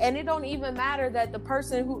violation. Right, and it don't even matter that the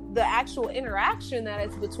person the actual interaction that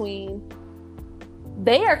it's between,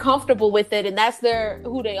 they are comfortable with it, and that's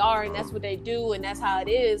who they are, and that's what they do, and that's how it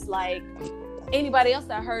is. Like anybody else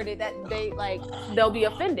that heard it, that they'll be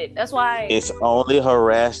offended. That's why it's only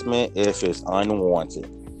harassment if it's unwanted.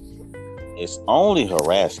 It's only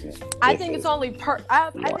harassment. I think it's only I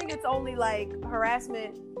think it's only like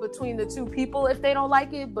harassment between the two people if they don't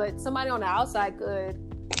like it, but somebody on the outside could.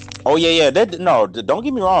 Oh yeah. Don't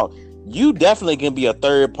get me wrong. You definitely can be a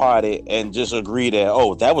third party and just agree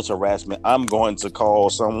that that was harassment. I'm going to call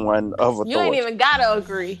someone of authority. You ain't even gotta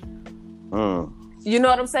agree. You know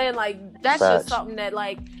what I'm saying? Like that's just something that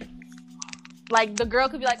like the girl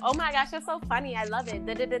could be like, oh my gosh, that's so funny, I love it.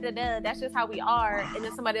 That's just how we are. And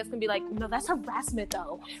then somebody else can be like, no, that's harassment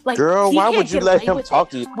though. Like, girl, why would you let him talk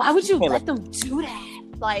to you? Why would you let them do that?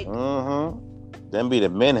 Like, them be the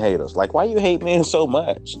men haters. Like, why you hate men so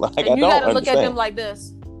much? Like, and you gotta look at them like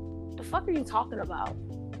this. The fuck are you talking about?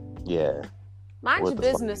 Yeah. Mind your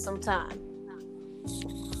business sometime.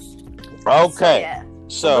 Okay.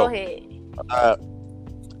 So go ahead.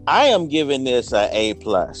 I am giving this an A+.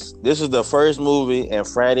 This is the first movie in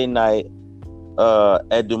Friday night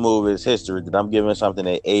at the movies history that I'm giving something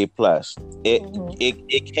an A+.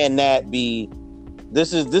 It cannot be.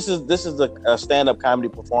 This is a stand-up comedy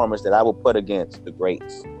performance that I would put against the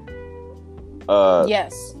greats.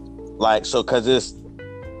 Yes. Like, so, because it's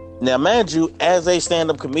now, mind you, as a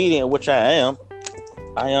stand-up comedian, which I am,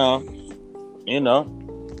 you know,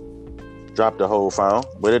 dropped the whole phone,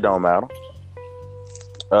 but it don't matter.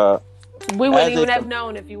 We wouldn't even have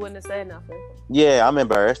known if you wouldn't have said nothing. Yeah, I'm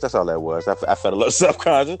embarrassed. That's all that was. I felt a little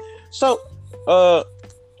self-conscious. So,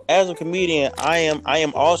 as a comedian, I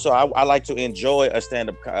am also. I like to enjoy a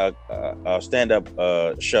stand-up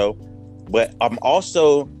show, but I'm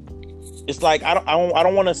also. It's like I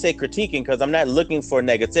don't want to say critiquing because I'm not looking for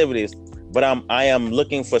negativities, but I am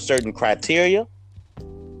looking for certain criteria,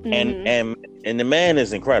 and the man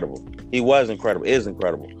is incredible. He was incredible. Is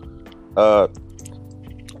incredible.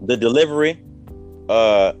 The delivery.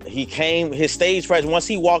 He came. His stage presence. Once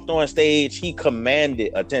he walked on stage, he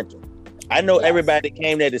commanded attention. I know everybody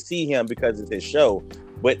came there to see him because it's his show,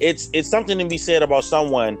 but it's something to be said about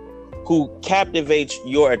someone who captivates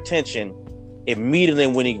your attention immediately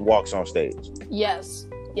when he walks on stage. Yes.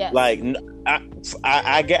 Like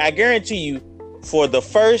I guarantee you, for the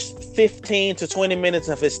first 15 to 20 minutes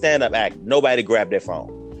of his stand-up act, nobody grabbed their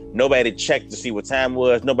phone. Nobody checked to see what time it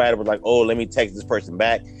was. Nobody was like, "Oh, let me text this person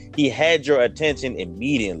back." He had your attention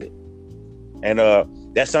immediately, and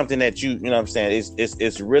that's something that you know what I'm saying.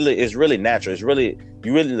 It's really natural. It's really,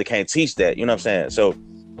 you really can't teach that. You know what I'm saying? So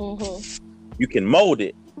you can mold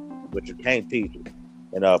it, but you can't teach it.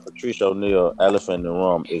 And Patrice O'Neal, Elephant in the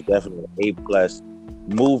Room, is definitely an A+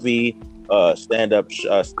 movie, stand-up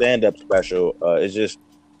special. It's just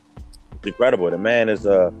incredible. The man is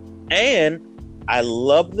and I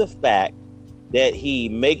love the fact that he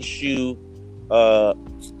makes you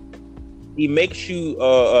he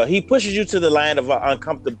pushes you to the line of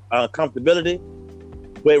uncomfortability,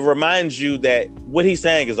 but it reminds you that what he's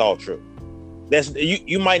saying is all true. That's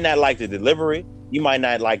you might not like the delivery, you might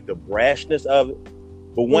not like the brashness of it,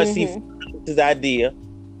 but once he finds his idea,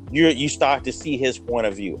 you start to see his point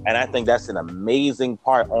of view, and I think that's an amazing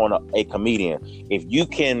part on a comedian. If you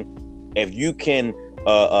can have, you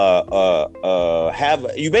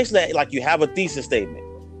basically like you have a thesis statement,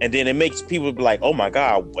 and then it makes people be like, "Oh my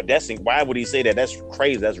God, why would he say that? That's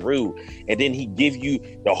crazy. That's rude." And then he give you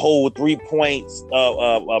the whole 3 points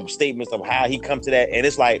of statements of how he come to that, and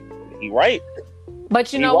it's like, he right.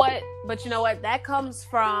 But you know what? That comes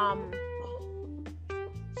from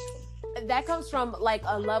like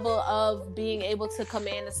a level of being able to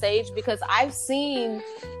command the stage, because I've seen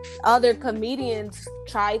other comedians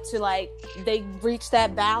try to, like, they reach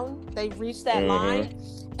that bound, they reach that line,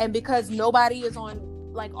 and because nobody is on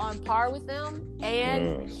par with them,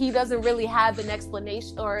 and he doesn't really have an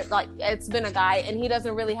explanation, or like, it's been a guy and he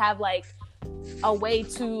doesn't really have like a way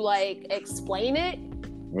to like explain it.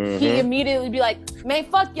 He immediately be like, "Man,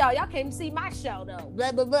 fuck y'all can't see my show though,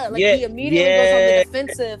 blah blah blah." Like, he immediately goes on the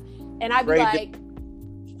defensive. And I'd be like,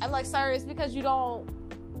 "Sir, it's because you don't."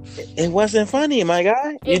 It wasn't funny, my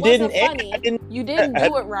guy. It wasn't funny. You didn't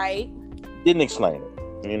do it right. Didn't explain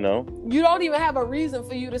it. You know. You don't even have a reason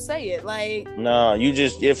for you to say it. Like, no,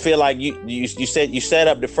 it feel like you set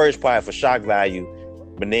up the first part for shock value,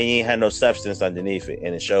 but then you ain't had no substance underneath it,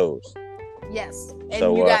 and it shows. Yes, and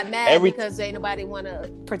so, you got mad because ain't nobody want to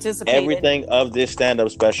participate. Everything of this stand-up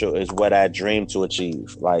special is what I dreamed to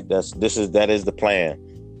achieve. Like that is the plan.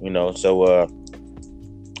 You know, so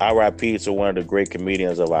R.I.P. to one of the great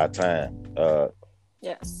comedians of our time.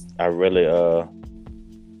 Yes. I really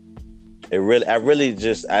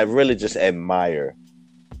just admire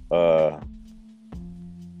the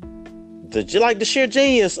sheer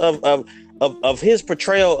genius of his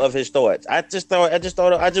portrayal of his thoughts. I just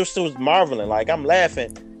was marveling. Like, I'm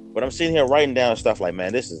laughing, but I'm sitting here writing down stuff like,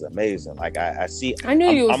 man, this is amazing. Like, I see. I knew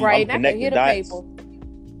you was right. I could hear the paper.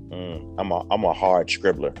 I'm a hard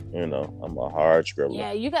scribbler, you know. I'm a hard scribbler.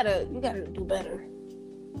 Yeah, you gotta do better.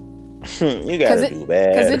 You gotta do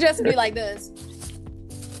better. Because it just be like this.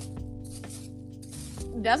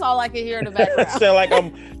 That's all I can hear in the background.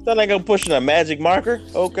 sound like I'm pushing a magic marker.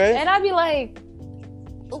 Okay. And I'd be like,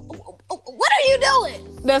 "What are you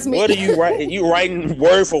doing?" That's me. What are you writing? You writing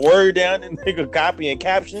word for word down and nigga copy and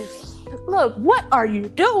caption? Look, what are you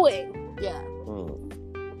doing? Yeah.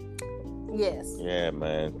 Yes. Yeah,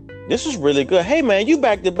 man. This is really good. Hey, man, you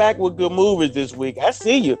back to back with good movies this week. I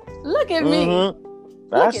see you. Look at me.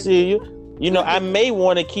 I see you. You know, I may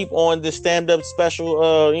want to keep on the stand-up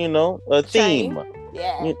special, theme.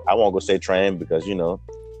 Yeah. I won't go say train because, you know.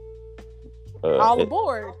 All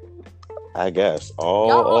aboard. I guess.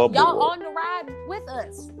 Y'all on the ride with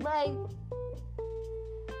us. Like,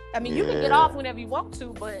 I mean, you can get off whenever you want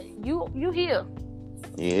to, but you here.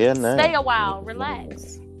 Yeah, nice. Stay a while.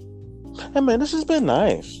 Relax. Hey, man, this has been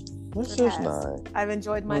nice. This is nice. I've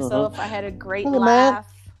enjoyed myself. I had a great laugh. Man,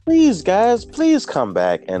 please, guys, come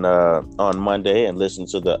back and on Monday and listen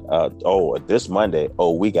to this Monday.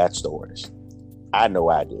 Oh, we got stories. I know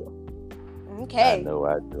I do. Okay. I know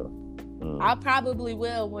I do. I probably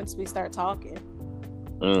will once we start talking.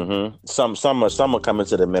 Mm-hmm. Some are coming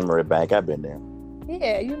to the memory bank. I've been there.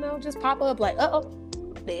 Yeah, just pop up like,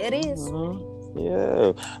 there it is. Mm-hmm.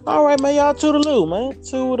 Yeah. All right, man. Y'all toodaloo, man.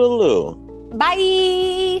 Toodaloo.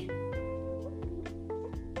 Bye.